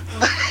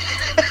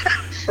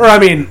 Or, I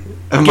mean,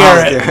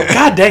 Garrett.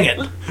 God dang it.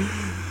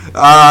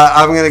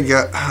 I'm going to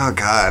go... Oh,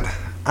 God.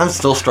 I'm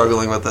still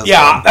struggling with this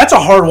one. That's a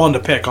hard one to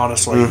pick,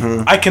 honestly.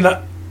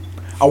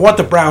 I want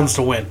the Browns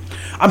to win.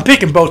 I'm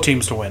picking both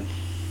teams to win.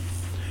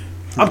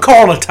 I'm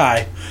calling a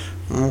tie.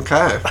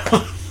 Okay.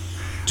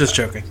 Just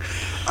joking.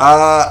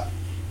 I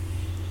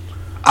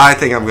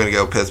think I'm going to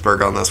go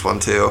Pittsburgh on this one,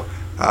 too.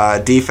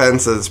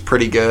 Defense is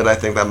pretty good. I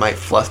think that might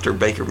fluster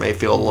Baker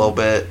Mayfield a little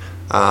bit.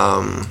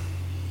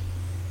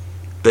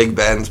 Big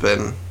Ben's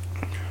been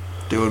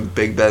doing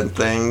Big Ben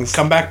things.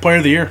 Comeback player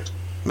of the year.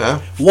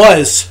 Yeah.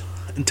 Was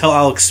until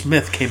Alex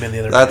Smith came in the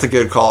other That's day. a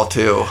good call,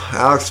 too.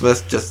 Alex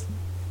Smith just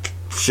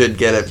should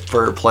get it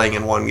for playing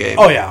in one game.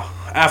 Oh, yeah.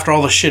 After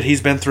all the shit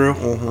he's been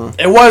through.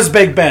 It was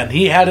Big Ben.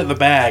 He had it in the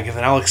bag, and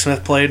then Alex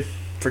Smith played.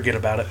 Forget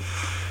about it.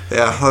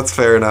 Yeah, that's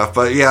fair enough.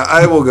 But, yeah,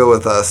 I will go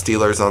with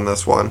Steelers on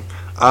this one.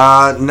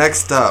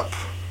 Next up.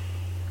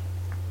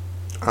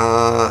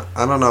 I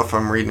don't know if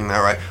I'm reading that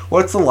right.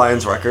 What's the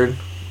Lions' record?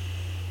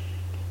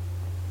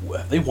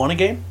 They won a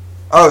game?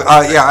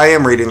 Oh, yeah, I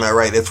am reading that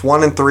right. It's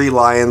 1-3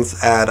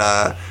 Lions at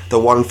the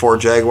 1-4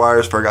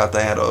 Jaguars. Forgot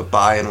they had a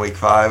bye in Week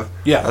 5.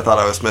 Yeah. I thought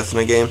I was missing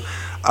a game.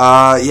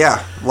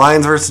 Yeah,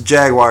 Lions versus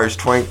Jaguars.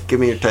 Twink, give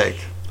me your take.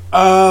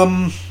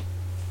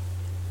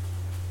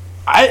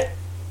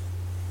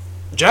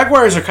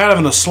 Jaguars are kind of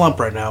in a slump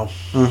right now.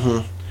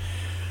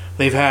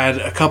 They've had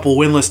a couple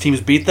winless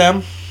teams beat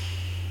them.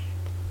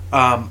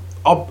 I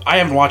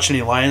haven't watched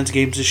any Lions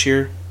games this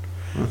year,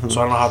 so I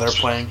don't know how they're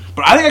playing.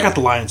 But I think I got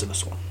the Lions in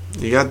this one.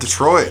 You got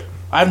Detroit.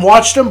 I haven't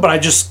watched them, but I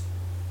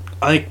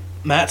think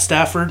Matt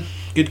Stafford,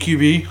 good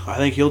QB. I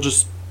think he'll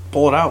just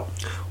pull it out.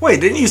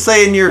 Wait, didn't you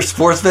say in your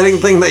sports betting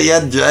thing that you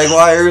had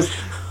Jaguars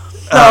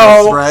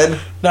spread?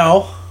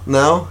 No.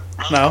 No?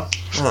 No.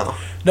 Oh.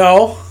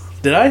 No.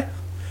 Did I?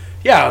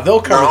 Yeah,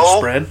 they'll cover the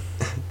spread.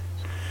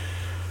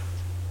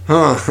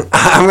 Huh.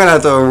 I'm going to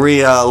have to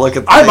look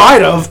at the I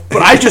might have,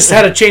 but I just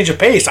had a change of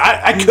pace.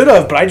 I could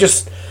have, but I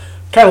just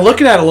kind of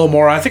looking at it a little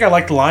more. I think I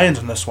like the Lions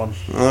in this one.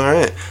 All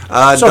right.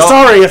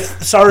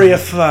 Sorry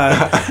if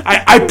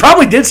I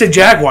probably did say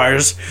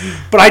Jaguars,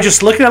 but I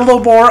just looking at it a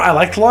little more. I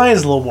like the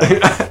Lions a little more.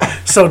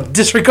 So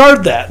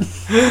disregard that.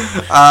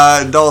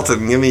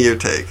 Dalton, give me your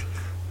take.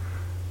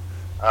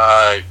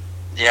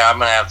 Yeah, I'm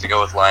gonna have to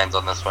go with Lions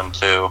on this one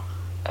too.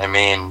 I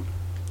mean,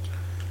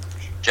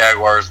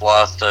 Jaguars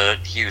lost to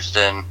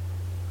Houston.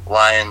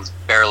 Lions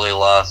barely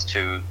lost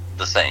to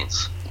the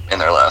Saints in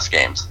their last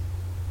games.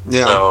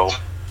 Yeah. So,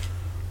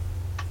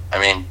 I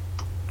mean,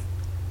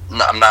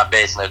 I'm not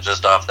basing it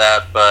just off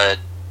that, but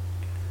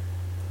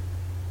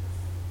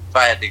if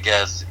I had to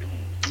guess,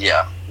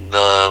 yeah,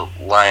 the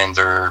Lions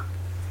are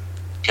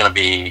going to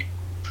be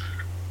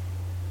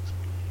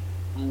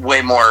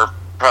way more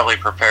probably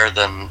prepared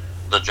than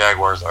the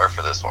Jaguars are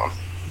for this one.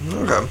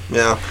 Okay,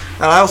 yeah.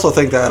 And I also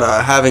think that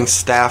having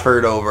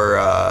Stafford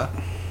over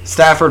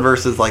Stafford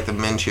versus the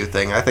Minshew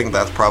thing, I think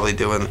that's probably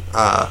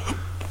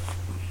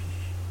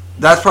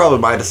that's probably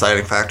my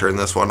deciding factor in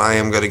this one. I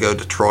am going to go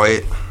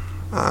Detroit,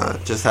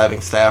 just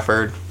having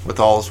Stafford with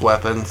all his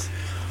weapons.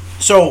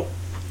 So,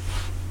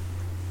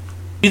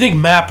 Do you think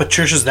Matt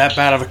Patricia's that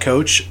bad of a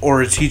coach,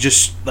 or is he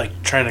just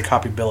like trying to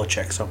copy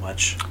Belichick so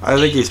much? I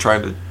think he's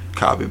trying to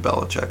copy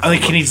Belichick. I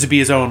think he needs to be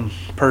his own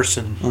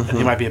person, and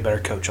he might be a better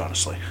coach,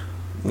 honestly.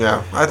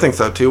 Yeah, I think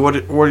so too. What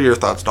are your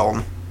thoughts,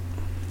 Dalton?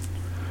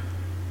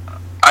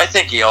 I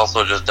think he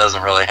also just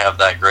doesn't really have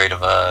that great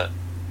of a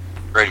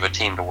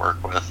team to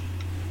work with.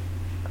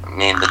 I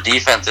mean, the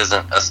defense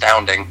isn't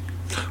astounding.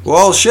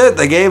 Well, shit,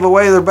 they gave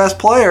away their best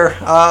player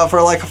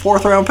for like a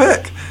 4th round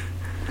pick.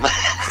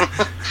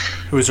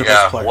 Who is their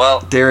best player? Well,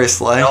 Darius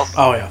Slay.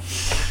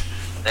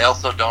 They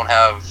also don't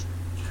have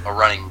a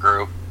running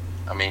group.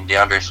 I mean,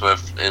 DeAndre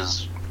Swift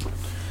is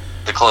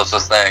the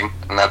closest thing,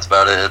 and that's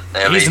about it. They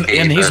have AP,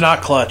 and he's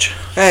not clutch.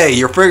 Hey,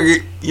 you're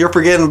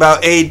forgetting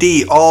about AD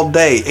all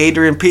day,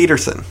 Adrian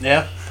Peterson.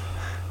 Yeah.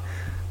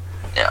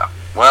 Yeah.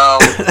 Well.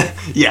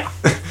 Yeah.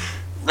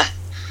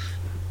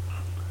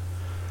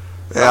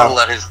 I'll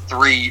let his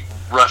 3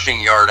 rushing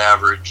yard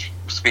average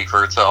speak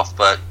for itself,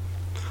 but.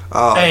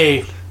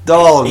 Hey.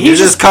 Dalton, you're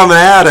just coming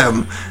at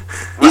him.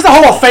 He's the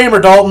Hall of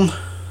Famer, Dalton.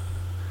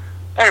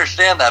 I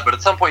understand that, but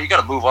at some point you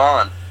got to move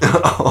on.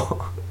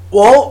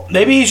 Well,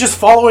 maybe he's just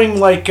following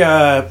like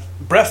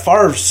Brett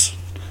Favre's.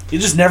 He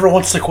just never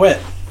wants to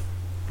quit.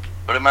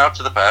 Put him out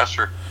to the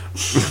pasture.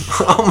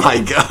 Oh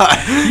my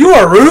God! You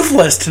are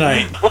ruthless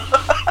tonight.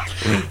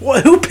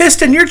 Who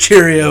pissed in your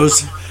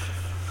Cheerios?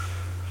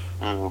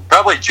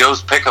 Probably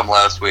Joe's Pick'em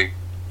last week.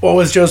 What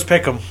was Joe's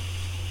Pick'em?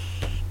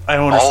 I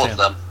don't understand. All of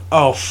them.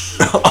 Oh.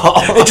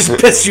 It just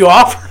pissed you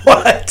off or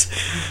what?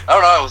 I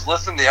don't know. I was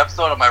listening to the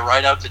episode on my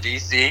ride out to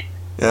DC.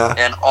 Yeah.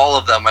 And all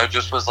of them, I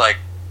just was like,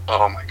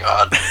 oh my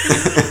God.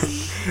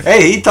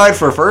 Hey, he tied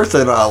for first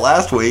in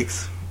last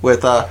week's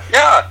with.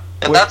 Yeah,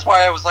 and that's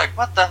why I was like,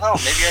 what the hell?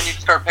 Maybe I need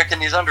to start picking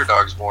these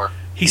underdogs more.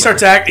 He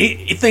starts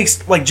he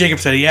thinks, like Jacob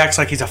said, he acts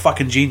like he's a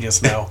fucking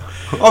genius now.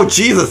 Oh,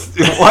 Jesus.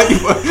 Why?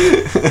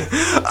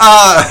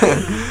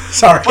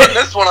 Sorry. Putting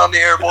this one on the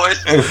air, boys.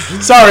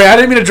 Sorry, I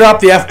didn't mean to drop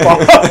the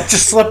F-bomb. It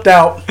just slipped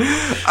out.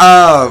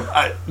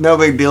 No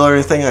big deal or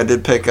anything. I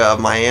did pick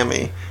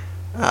Miami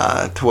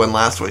to win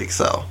last week,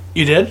 so.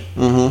 You did?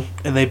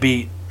 Mm-hmm. And they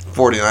beat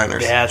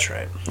 49ers. Yeah, that's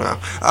right.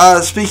 Wow.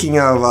 Speaking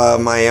of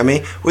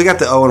Miami, we got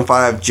the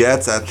 0-5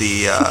 Jets at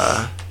the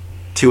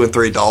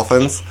 2-3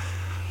 Dolphins.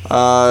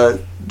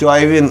 Do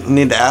I even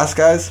need to ask,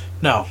 guys?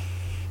 No.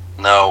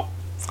 No.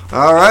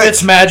 All right.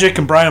 Fitzmagic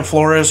and Brian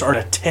Flores are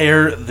to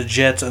tear the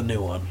Jets a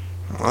new one.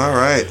 All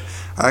right.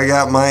 I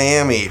got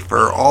Miami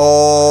for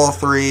all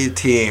 3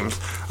 teams.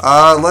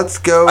 Let's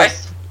go. I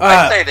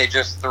say they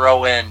just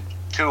throw in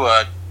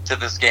Tua to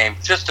this game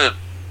just to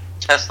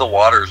test the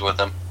waters with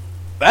him.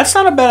 That's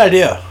not a bad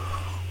idea.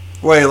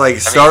 Wait, like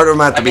start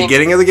them at the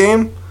beginning of the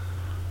game?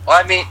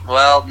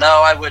 Well,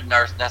 no, I wouldn't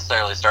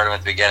necessarily start him at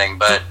the beginning,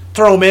 but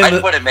throw him in.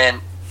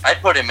 I'd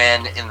put him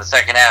in the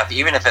second half,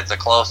 even if it's a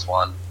close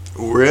one.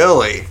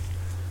 Really?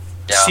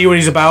 Yeah. See what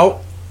he's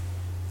about?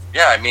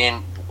 Yeah, I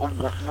mean,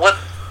 what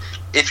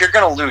if you're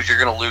going to lose, you're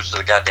going to lose to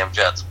the goddamn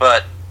Jets,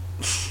 but...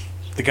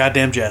 The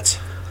goddamn Jets.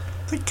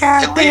 The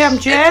goddamn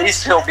Jets? At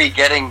least he'll be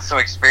getting some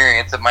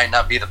experience. It might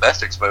not be the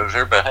best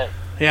exposure, but hey.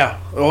 Yeah.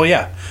 Oh,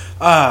 yeah.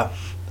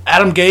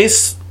 Adam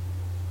Gase,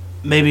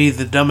 maybe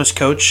the dumbest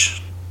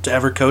coach to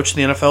ever coach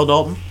in the NFL,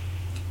 Dalton.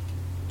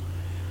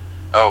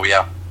 Oh,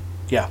 yeah.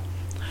 Yeah.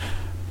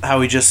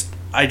 How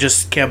I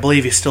just can't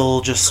believe he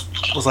still just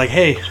was like,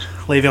 hey,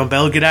 Le'Veon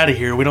Bell, get out of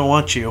here. We don't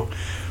want you.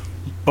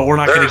 But we're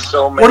not going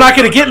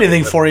to get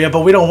anything for you,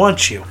 but we don't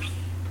want you.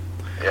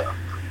 Yeah.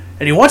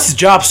 And he wants his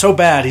job so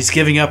bad, he's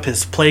giving up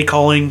his play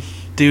calling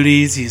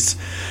duties.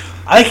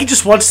 I think he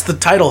just wants the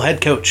title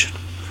head coach.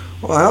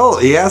 Well,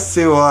 he has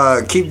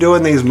to keep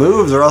doing these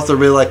moves, or else they'll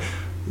be like,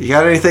 "You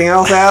got anything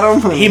else,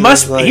 Adam?" And he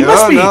must like, he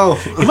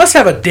must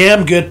have a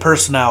damn good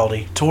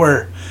personality to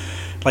where,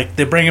 like,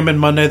 they bring him in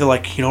Monday, they're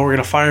like, we're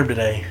gonna fire him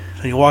today,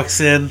 and he walks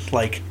in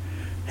like,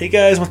 "Hey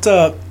guys, what's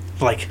up?"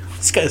 Like,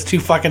 this guy's too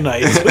fucking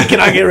nice. We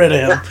cannot get rid of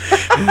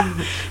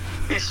him.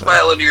 He's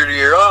smiling ear to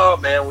ear. Oh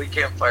man, we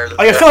can't fire this.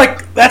 I feel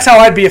like that's how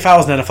I'd be if I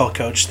was an NFL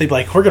coach. They'd be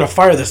like, "We're gonna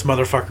fire this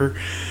motherfucker,"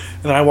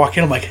 and then I walk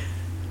in, I'm like,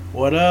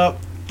 "What up?"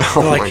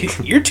 Oh like,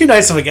 "You're too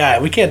nice of a guy.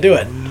 We can't do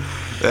it."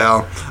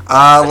 Yeah.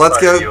 Let's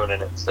go. You in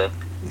an instant.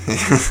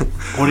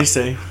 What do you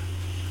say?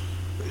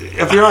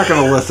 If you're not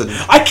going to listen,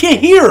 I can't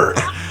hear.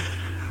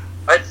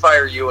 I'd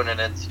fire you in an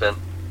instant.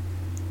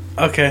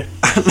 Okay.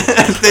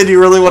 Did you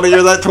really want to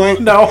hear that, Twink?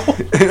 No.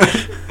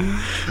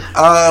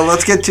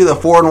 Let's get to the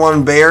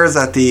 4-1 Bears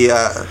at the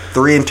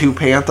 3-2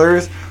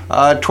 Panthers.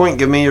 Twink,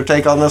 give me your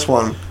take on this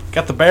one.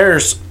 Got the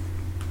Bears.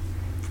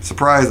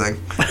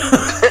 Surprising.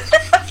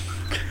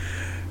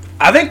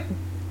 I think,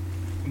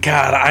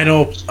 God, I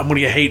know I'm going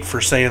to get hate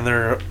for saying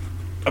they're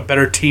a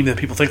better team than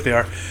people think they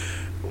are.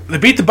 They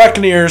beat the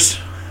Buccaneers.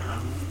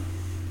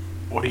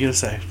 What are you going to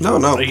say? No.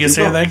 Are you going to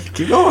say anything?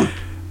 Keep going.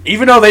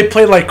 Even though they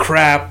played like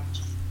crap,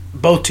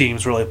 both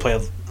teams really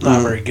played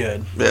not very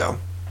good. Yeah.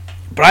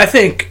 But I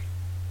think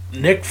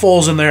Nick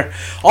Foles in there.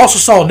 Also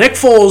saw Nick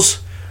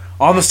Foles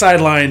on the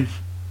sideline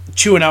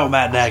chewing out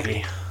Matt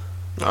Nagy.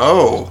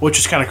 Oh. Which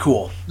is kind of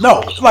cool.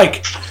 No,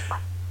 like,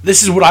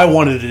 this is what I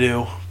wanted to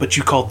do, but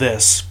you called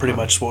this pretty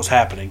much what was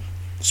happening.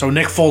 So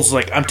Nick Foles is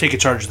like, I'm taking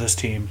charge of this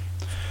team.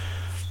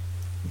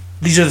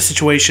 These are the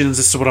situations.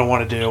 This is what I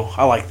want to do.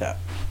 I like that.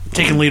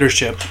 Taking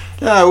leadership.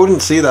 Yeah, I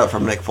wouldn't see that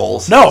from Nick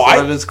Foles. No,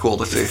 that is cool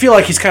to see. I feel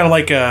like he's kind of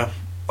like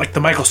the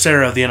Michael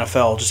Cera of the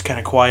NFL, just kind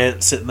of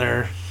quiet, sitting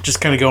there,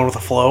 just kind of going with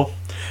the flow.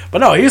 But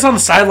no, he was on the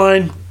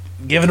sideline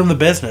giving him the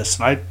business,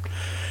 and I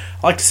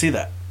like to see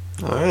that.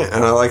 All right,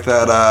 and I like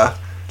that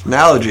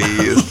analogy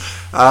you used.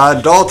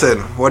 Dalton,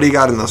 what do you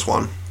got in this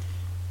one?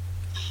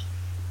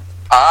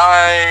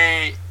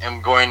 I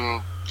am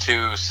going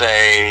to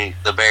say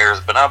the Bears,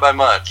 but not by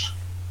much.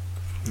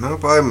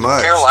 Not by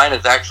much.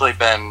 Carolina's actually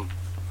been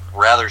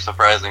rather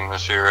surprising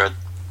this year.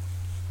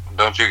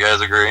 Don't you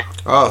guys agree?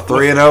 Oh,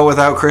 3-0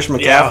 without Christian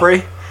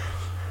McCaffrey?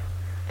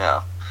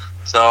 Yeah.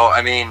 So,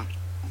 I mean,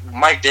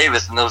 Mike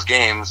Davis in those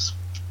games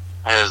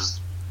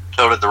has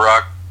toted the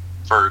rock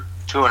for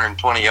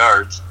 220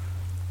 yards.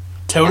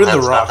 Toted the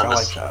rock, I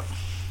like that.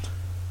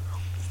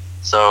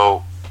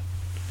 So,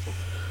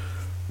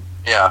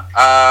 yeah,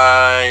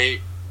 I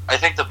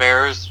think the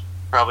Bears,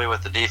 probably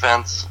with the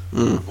defense,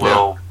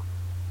 will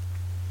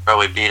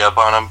probably beat up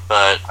on them,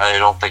 but I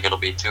don't think it'll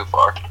be too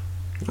far.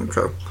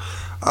 Okay.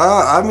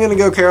 I'm going to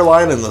go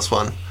Carolina in this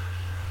one.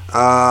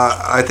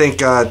 I think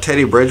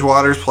Teddy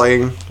Bridgewater's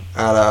playing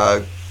at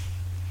a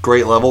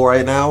great level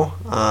right now.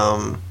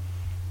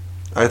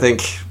 I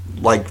think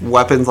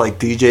weapons like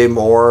DJ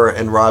Moore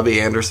and Robbie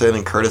Anderson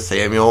and Curtis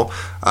Samuel,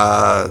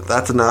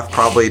 that's enough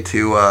probably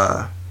to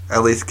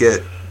at least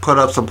put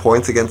up some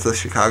points against the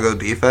Chicago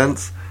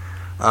defense.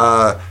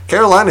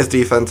 Carolina's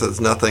defense is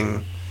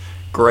nothing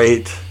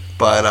great,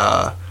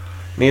 but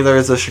neither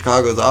is the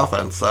Chicago's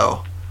offense.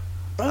 So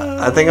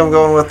I think I'm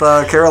going with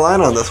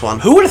Carolina on this one.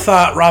 Who would have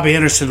thought Robbie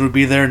Anderson would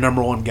be their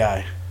number one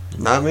guy?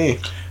 Not me.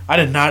 I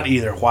did not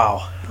either.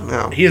 Wow.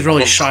 No. He has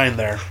really shined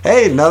there.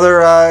 Hey,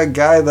 another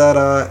guy that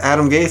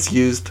Adam Gase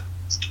used.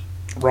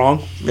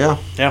 Wrong? Yeah.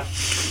 Yeah.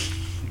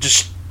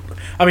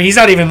 He's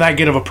not even that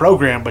good of a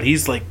program, but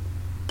he's,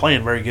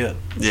 playing very good.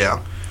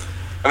 Yeah.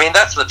 I mean,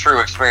 that's the true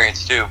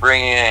experience, too.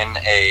 Bringing in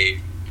a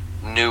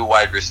new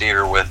wide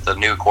receiver with a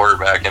new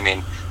quarterback, I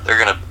mean,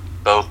 they're going to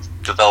both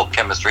develop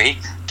chemistry.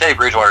 Teddy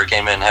Bridgewater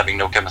came in having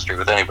no chemistry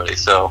with anybody,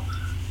 so...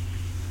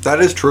 That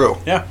is true.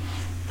 Yeah.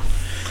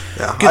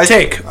 Yeah. Good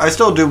take. I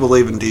still do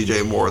believe in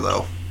DJ Moore,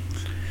 though.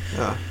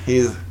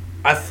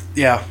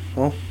 Yeah,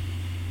 well,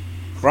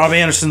 Robbie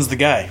Anderson's the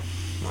guy.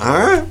 All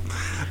right.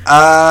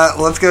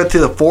 Let's go to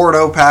the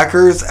 4-0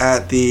 Packers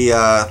at the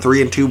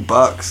 3-2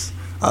 Bucks.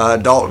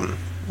 Dalton,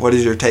 what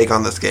is your take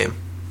on this game?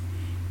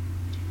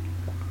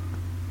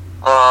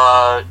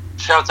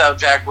 Shouts out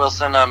Jack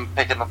Wilson. I'm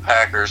picking the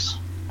Packers.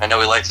 I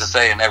know he likes to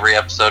say in every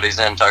episode he's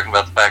in talking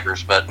about the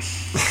Packers, but...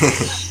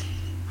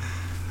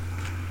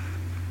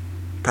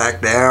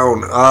 Pack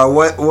down.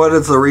 What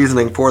is the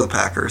reasoning for the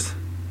Packers?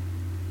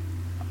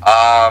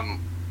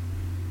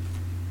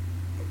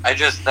 I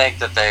just think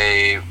that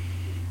they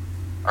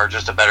are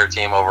just a better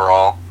team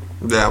overall.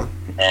 Yeah.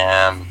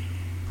 And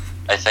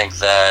I think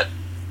that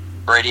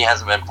Brady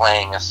hasn't been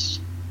playing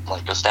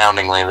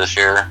astoundingly this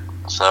year.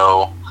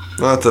 So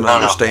That's an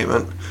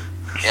understatement.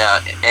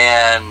 Yeah,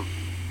 and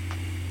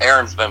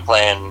Aaron's been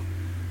playing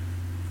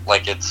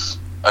like it's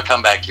a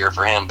comeback year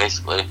for him,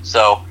 basically.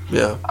 So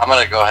yeah, I'm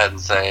going to go ahead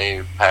and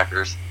say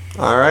Packers.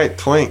 All right,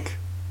 Twink.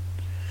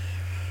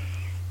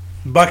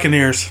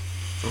 Buccaneers.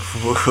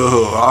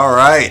 Ooh, all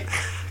right.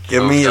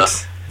 Give me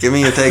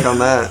your take on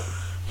that.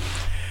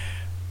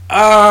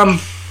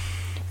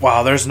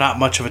 Wow, there's not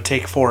much of a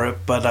take for it,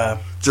 but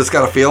just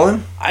got a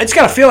feeling. I just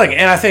got a feeling,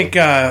 and I think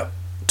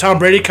Tom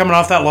Brady coming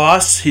off that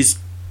loss, he's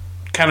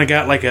kind of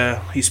got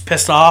he's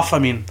pissed off. I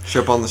mean,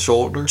 chip on the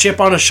shoulder.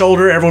 Chip on his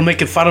shoulder. Everyone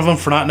making fun of him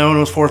for not knowing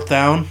it was fourth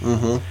down.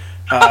 Mm-hmm.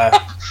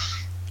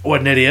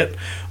 What an idiot!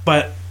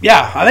 But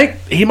yeah, I think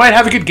he might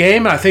have a good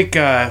game, and I think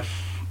the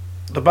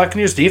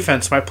Buccaneers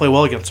defense might play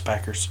well against the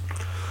Packers.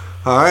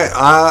 All right,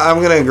 I'm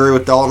going to agree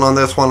with Dalton on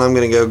this one. I'm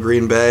going to go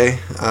Green Bay.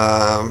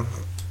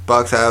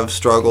 Bucks have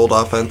struggled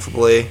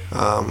offensively.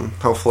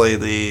 Hopefully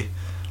the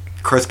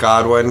Chris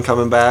Godwin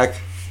coming back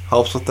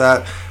helps with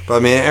that. But I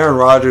mean, Aaron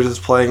Rodgers is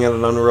playing at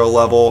an unreal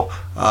level,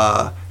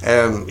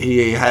 and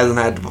he hasn't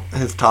had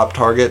his top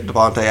target,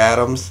 Devontae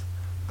Adams,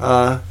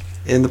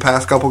 in the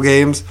past couple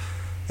games.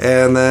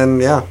 And then,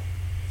 yeah,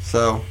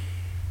 so.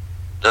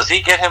 Does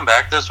he get him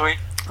back this week?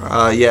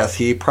 Yes,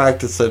 he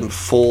practiced in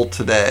full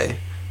today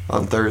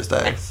on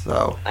Thursday.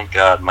 So thank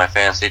God my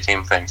fantasy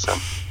team thanks him.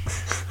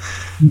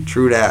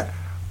 True that.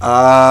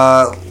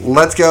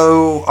 Let's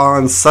go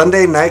on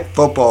Sunday Night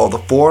Football. The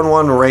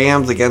 4-1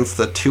 Rams against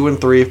the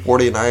 2-3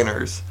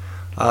 49ers.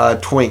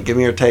 Twink, give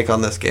me your take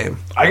on this game.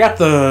 I got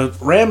the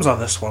Rams on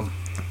this one.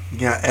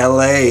 Yeah,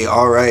 L.A.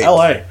 All right.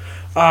 L.A.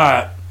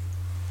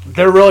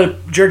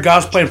 Jared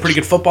Goff's playing pretty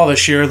good football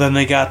this year. Then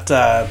they got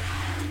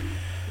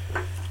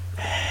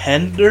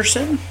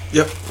Henderson.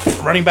 Yep.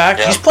 Running back.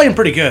 Yep. He's playing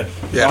pretty good,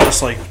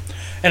 honestly.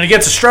 And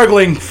against a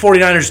struggling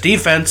 49ers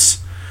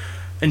defense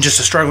and just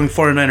a struggling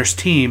 49ers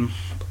team,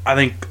 I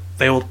think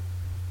they will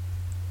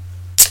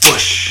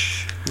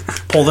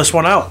pull this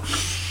one out.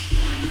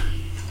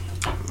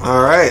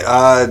 All right.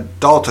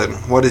 Dalton,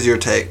 what is your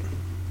take?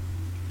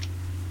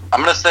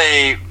 I'm going to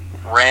say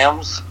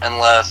Rams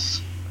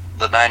unless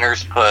the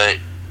Niners put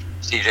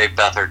C.J.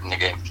 Beathard in the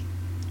game.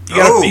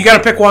 You got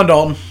to pick one,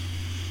 Dalton.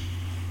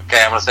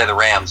 Okay, I'm going to say the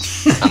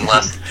Rams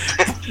unless...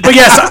 But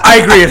yes, I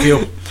agree with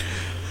you.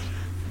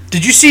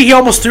 Did you see he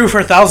almost threw for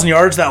 1,000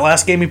 yards that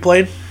last game he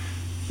played?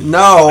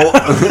 No.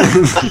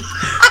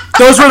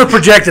 Those were the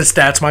projected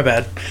stats, my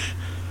bad.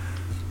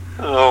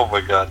 Oh,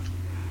 my God.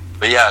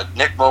 But yeah,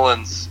 Nick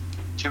Mullins,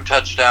 2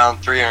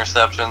 touchdowns, 3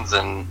 interceptions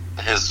in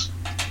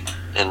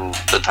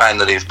the time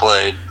that he's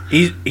played.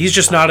 He's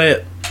just not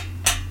it.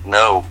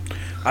 No.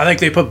 I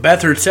think they put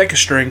Beathard second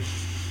string.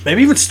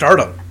 Maybe even start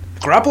him.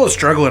 Garoppolo's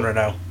struggling right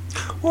now.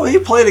 Well, he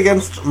played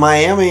against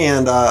Miami,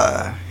 and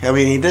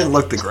he didn't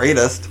look the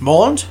greatest.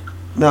 Mullins?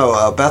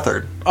 No,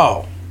 Beathard.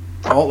 Oh.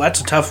 Well,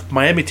 that's a tough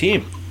Miami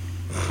team.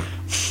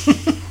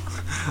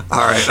 All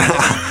right.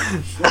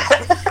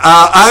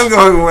 I'm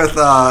going with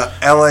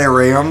L.A.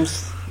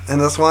 Rams in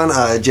this one.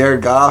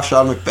 Jared Goff,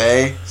 Sean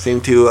McVay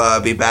seem to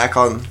be back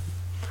on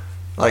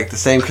the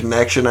same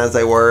connection as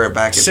they were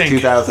back in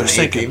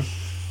 2018.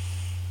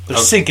 They're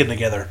sinking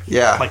together.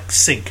 Yeah. Like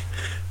sync.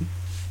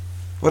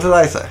 What did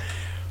I say?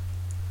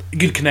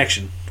 Good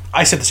connection.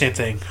 I said the same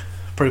thing,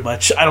 pretty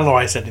much. I don't know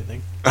why I said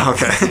anything.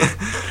 Okay.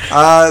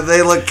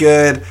 They look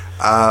good.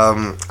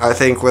 I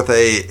think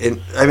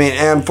and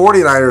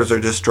 49ers are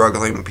just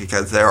struggling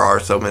because there are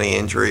so many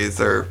injuries.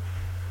 Their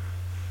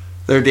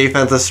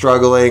defense is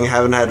struggling.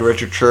 Haven't had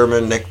Richard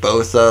Sherman, Nick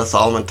Bosa,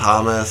 Solomon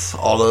Thomas,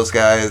 all those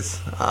guys.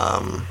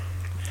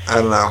 I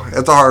don't know.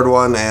 It's a hard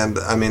one, and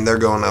they're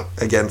going up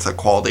against a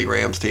quality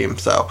Rams team,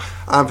 so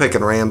I'm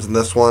picking Rams in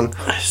this one.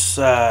 Is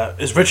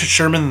Richard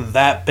Sherman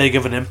that big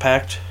of an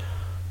impact?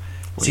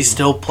 Is he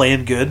still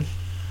playing good?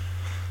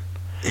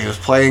 He was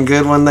playing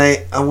good when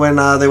they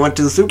went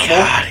to the Super Bowl.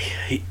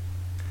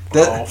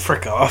 God,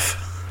 frick off.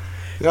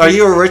 Are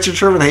you a Richard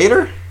Sherman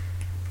hater?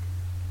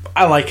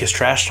 I like his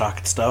trash talk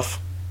and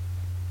stuff.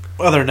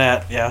 Other than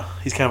that, yeah,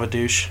 he's kind of a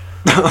douche.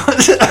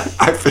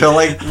 I feel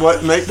like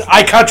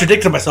I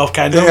contradicted myself,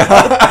 kind of.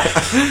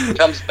 Yeah.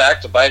 Comes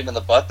back to bite him in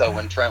the butt, though,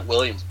 when Trent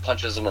Williams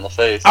punches him in the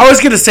face. I was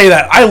going to say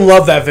that. I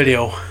love that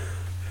video.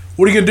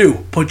 What are you going to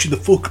do? Punch you in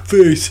the fucking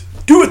face.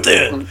 Do it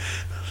then.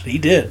 He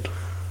did.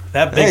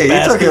 That big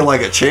bastard. He took it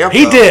like a champ.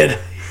 He did.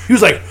 He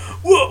was like,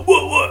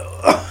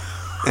 what?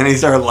 And he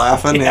started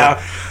laughing.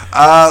 Yeah.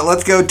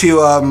 Let's go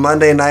to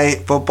Monday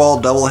Night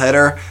Football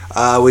doubleheader.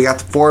 We got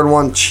the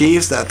 4-1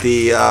 Chiefs at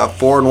the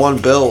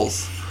 4-1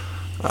 Bills.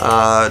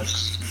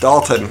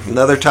 Dalton,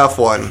 another tough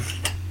one.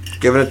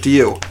 Giving it to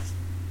you.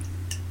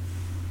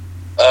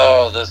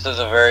 Oh, this is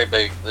a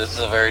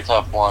very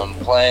tough one.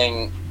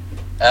 Playing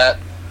at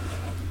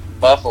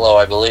Buffalo,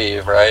 I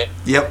believe, right?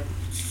 Yep.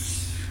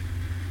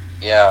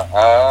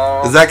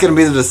 Yeah. Is that going to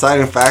be the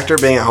deciding factor,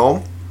 being at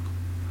home?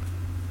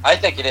 I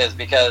think it is,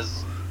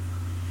 because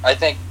I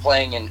think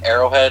playing in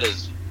Arrowhead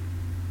is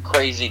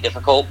crazy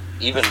difficult.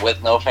 Even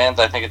with no fans,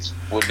 I think it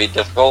would be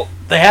difficult.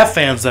 They have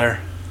fans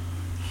there.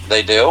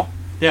 They do?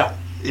 Yeah.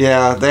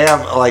 Yeah, they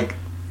have, I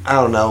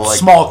don't know,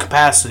 small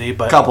capacity,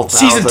 but couple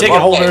season thousand.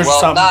 ticket holders or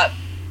something.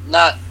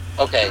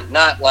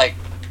 Not like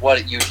what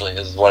it usually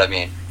is what I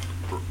mean.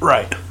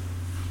 Right.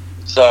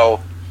 So,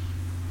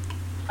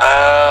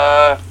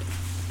 I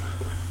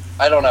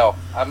don't know.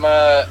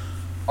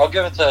 I'll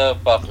give it to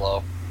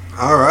Buffalo.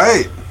 All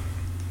right.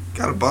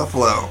 Got a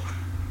Buffalo.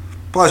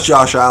 Plus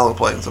Josh Allen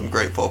playing some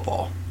great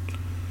football.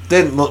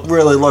 Didn't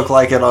really look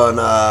like it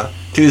on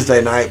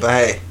Tuesday night, but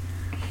hey,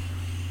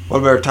 what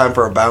a better time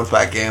for a bounce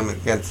back game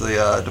against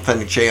the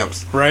defending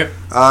champs. Right.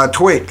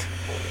 Twink.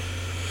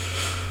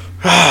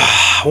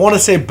 I want to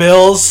say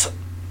Bills,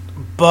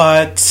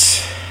 but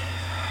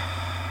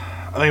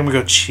I think I'm going to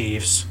go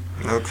Chiefs.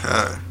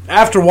 Okay.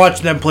 After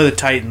watching them play the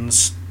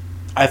Titans,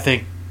 I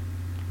think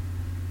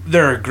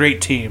they're a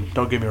great team,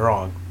 don't get me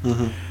wrong.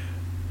 Mm-hmm.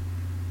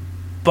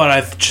 But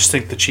I just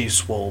think the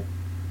Chiefs will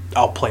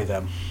outplay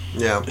them.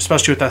 Yeah.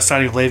 Especially with that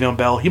signing of Le'Veon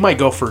Bell. He might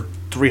go for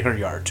 300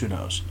 yards. Who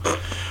knows?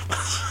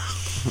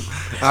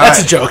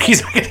 That's a joke.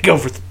 He's not going to go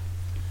for...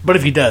 But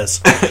if he does.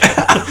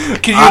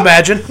 Can you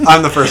imagine?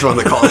 I'm the first one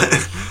to call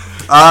it.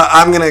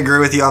 I'm going to agree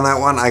with you on that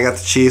one. I got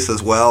the Chiefs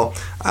as well.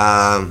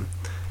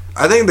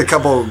 I think the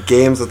couple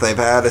games that they've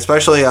had,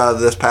 especially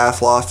this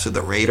past loss to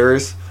the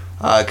Raiders,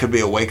 could be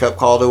a wake-up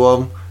call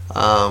to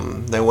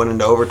them. They went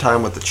into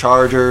overtime with the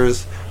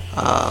Chargers,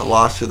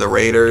 lost to the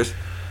Raiders.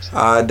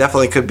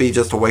 Definitely could be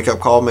just a wake-up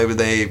call. Maybe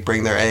they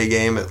bring their A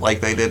game like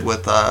they did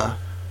with the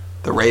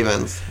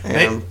Ravens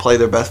and play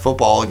their best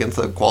football against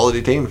a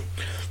quality team.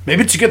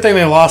 Maybe it's a good thing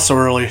they lost so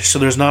early, so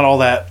there's not all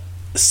that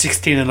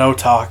 16-0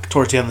 talk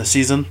towards the end of the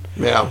season.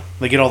 Yeah.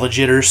 They get all the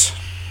jitters.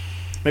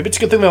 Maybe it's a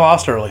good thing they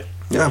lost early.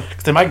 Yeah.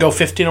 'Cause they might go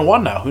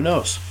 15-1 now. Who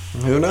knows?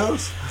 Who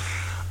knows?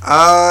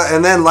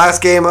 And then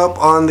last game up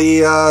on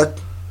the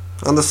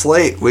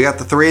slate, we got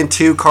the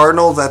 3-2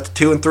 Cardinals at the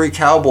 2-3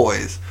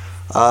 Cowboys.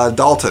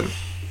 Dalton.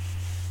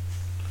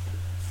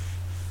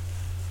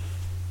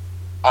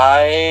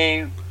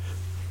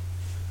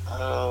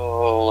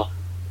 Oh,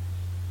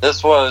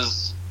 this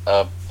was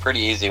a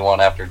pretty easy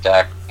one after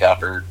Dak got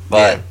hurt,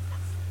 but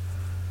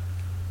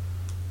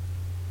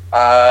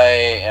I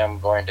am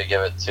going to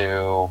give it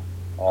to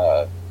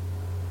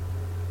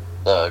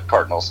the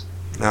Cardinals.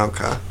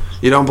 Okay.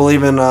 You don't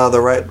believe in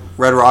the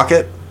Red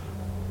Rocket?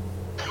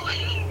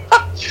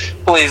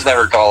 Please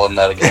never call him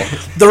that again.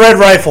 The Red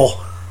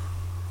Rifle.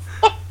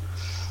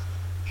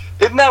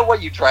 Isn't that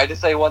what you tried to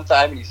say one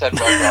time and you said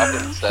Red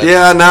Rocket instead?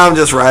 Yeah, now I'm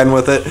just riding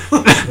with it.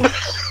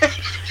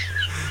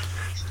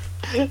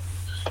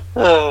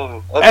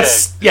 Oh, okay.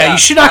 That's you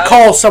should not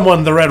call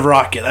someone the Red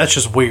Rocket. That's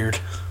just weird.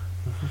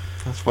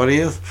 That's what he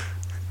is.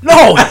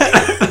 No!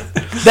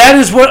 That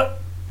is what...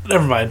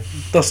 Never mind.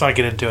 Let's not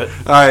get into it.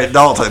 All right,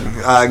 Dalton,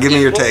 give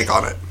me your take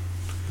on it.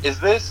 Is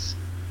this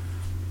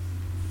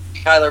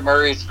Kyler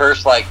Murray's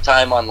first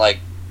time on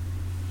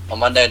a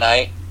Monday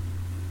night?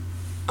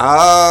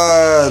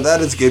 That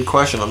is a good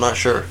question. I'm not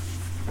sure.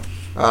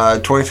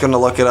 Twinks going to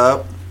look it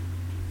up.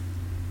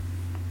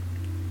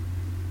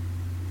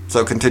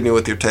 So continue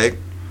with your take.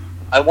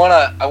 I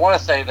wanna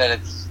say that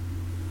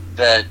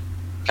that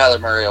Kyler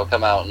Murray will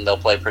come out and they'll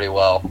play pretty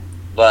well,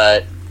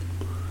 but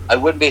I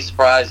wouldn't be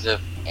surprised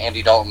if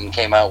Andy Dalton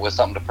came out with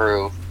something to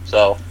prove.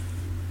 So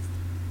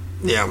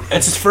yeah,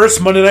 it's his first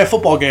Monday Night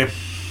Football game.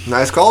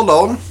 Nice call,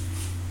 Dalton.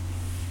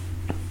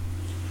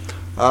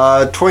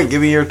 Twink,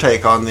 give me your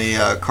take on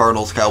the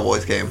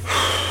Cardinals-Cowboys game.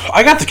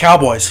 I got the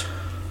Cowboys.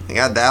 You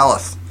got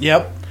Dallas.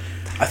 Yep.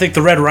 I think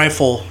the Red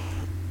Rifle...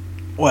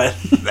 What?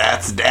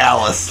 That's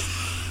Dallas.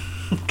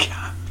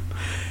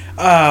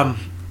 God.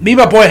 Me and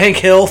my boy Hank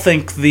Hill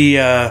think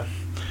the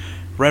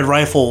Red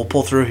Rifle will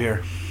pull through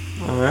here.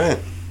 All right.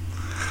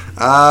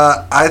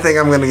 I think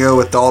I'm going to go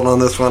with Dalton on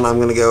this one. I'm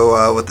going to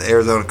go with the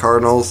Arizona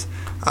Cardinals.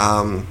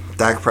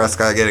 Dak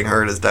Prescott getting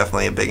hurt is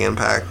definitely a big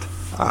impact.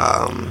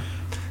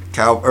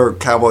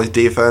 Cowboys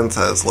defense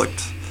has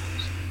looked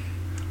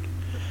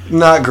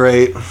not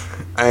great,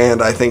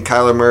 and I think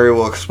Kyler Murray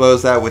will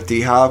expose that with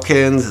D.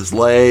 Hopkins, his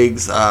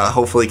legs.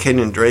 Hopefully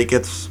Kenyon Drake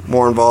gets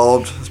more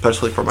involved,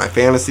 especially for my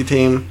fantasy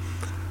team.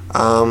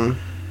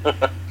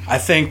 I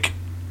think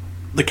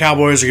the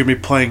Cowboys are going to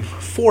be playing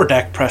for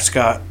Dak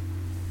Prescott,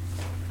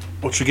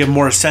 which will give him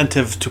more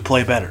incentive to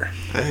play better.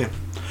 Hey.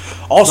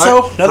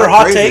 Also, another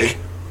hot crazy. take.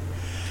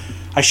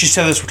 I should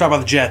say this, we're talking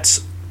about the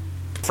Jets.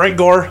 Frank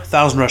Gore,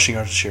 1,000 rushing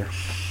yards this year.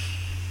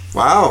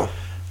 Wow.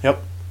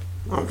 Yep.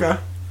 Okay.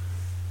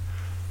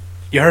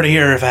 You heard it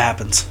here if it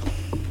happens.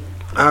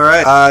 All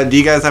right. Do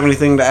you guys have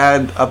anything to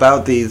add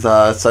about these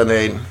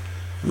Sunday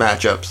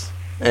matchups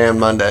and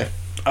Monday?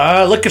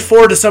 Looking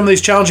forward to some of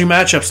these challenging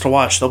matchups to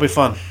watch. They'll be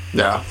fun.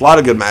 Yeah, a lot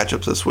of good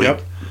matchups this week.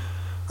 Yep.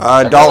 I'm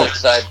really Dalton.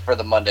 excited for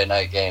the Monday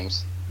night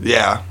games.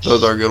 Yeah,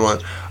 those are good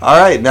ones. All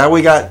right, now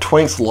we got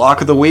Twinks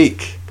Lock of the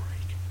Week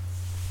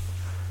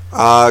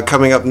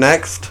coming up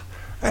next,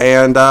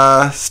 and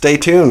stay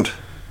tuned.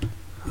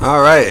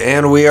 All right,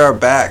 and we are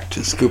back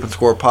to Scoop and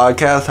Score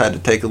Podcast. Had to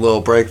take a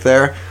little break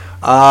there.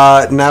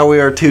 Now we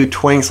are to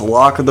Twinks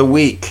Lock of the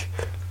Week.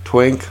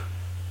 Twink,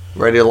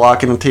 ready to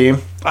lock in the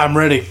team? I'm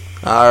ready.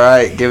 All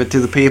right, give it to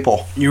the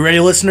people. You ready,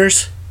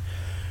 listeners?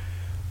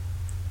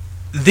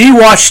 The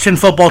Washington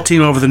football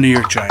team over the New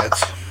York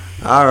Giants.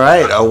 All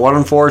right, a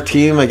 1-4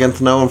 team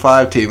against an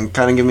 0-5 team.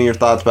 Kind of give me your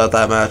thoughts about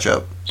that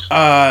matchup.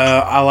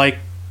 I like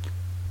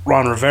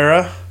Ron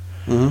Rivera.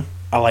 Mm-hmm.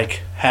 I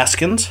like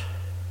Haskins.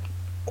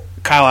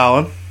 Kyle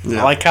Allen.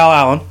 Yeah. I like Kyle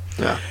Allen.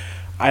 Yeah.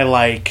 I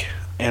like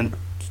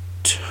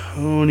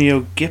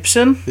Antonio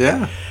Gibson.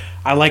 Yeah.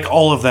 I like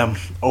all of them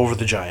over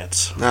the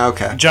Giants.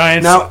 Okay.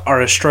 Giants Now,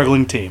 are a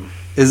struggling team.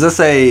 is this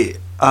a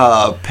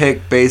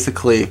pick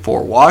basically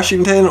for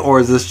Washington, or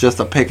is this just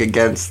a pick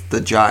against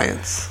the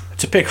Giants?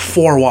 It's a pick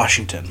for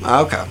Washington.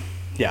 Okay.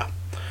 Yeah.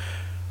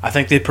 I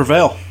think they'd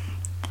prevail.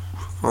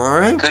 All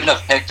right. Couldn't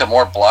have picked a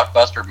more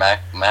blockbuster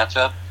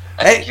matchup.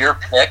 I think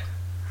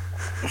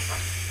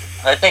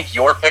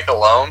your pick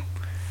alone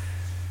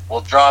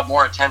will draw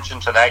more attention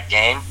to that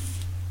game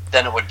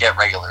than it would get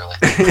regularly.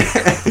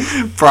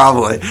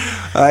 Probably.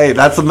 Hey,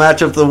 that's the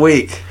matchup of the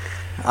week.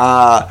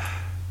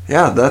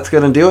 Yeah, that's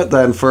going to do it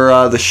then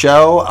for the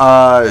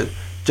show.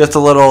 Just a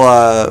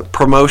little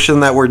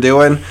promotion that we're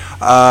doing.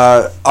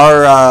 Our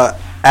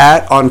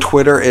 @ on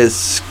Twitter is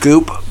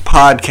Scoop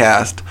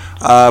Podcast.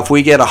 If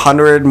we get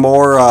 100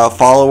 more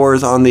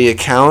followers on the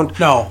account.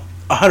 No,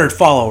 100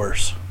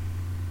 followers.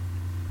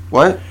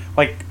 What?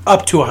 Like,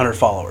 up to 100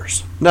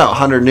 followers. No,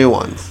 100 new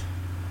ones.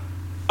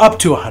 Up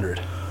to 100.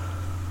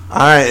 All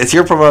right, it's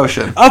your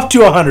promotion. Up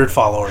to 100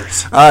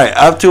 followers. All right,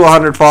 up to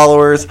 100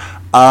 followers.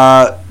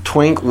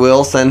 Twink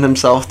will send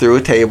himself through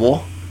a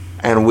table,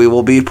 and we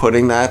will be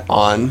putting that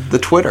on the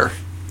Twitter.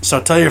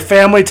 So tell your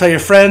family, tell your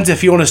friends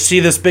if you want to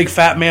see this big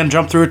fat man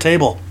jump through a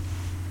table.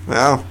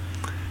 Yeah.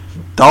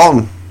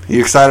 Dalton, you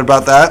excited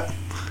about that?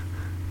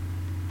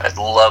 I'd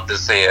love to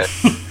see it.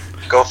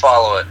 Go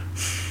follow it.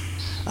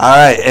 All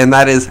right, and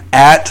that is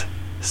 @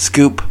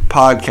 Scoop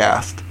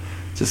Podcast.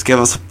 Just give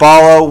us a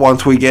follow.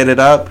 Once we get it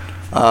up,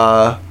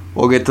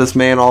 we'll get this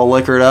man all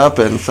liquored up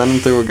and send him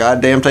through a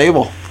goddamn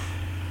table.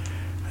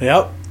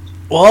 Yep.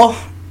 Well,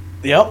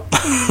 yep.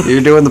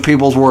 You're doing the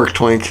people's work,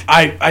 Twink.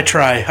 I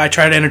try. I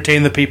try to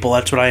entertain the people.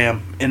 That's what I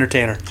am.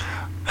 Entertainer.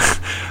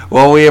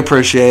 Well, we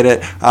appreciate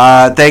it.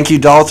 Thank you,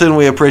 Dalton.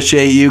 We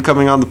appreciate you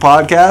coming on the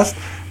podcast.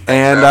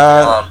 And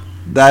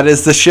that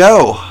is the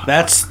show.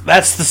 That's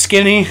the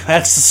skinny.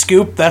 That's the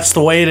scoop. That's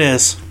the way it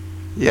is.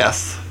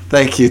 Yes.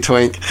 Thank you,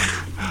 Twink.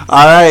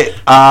 All right.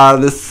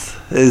 This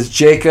is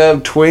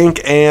Jacob,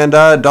 Twink, and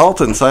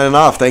Dalton signing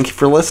off. Thank you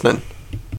for listening.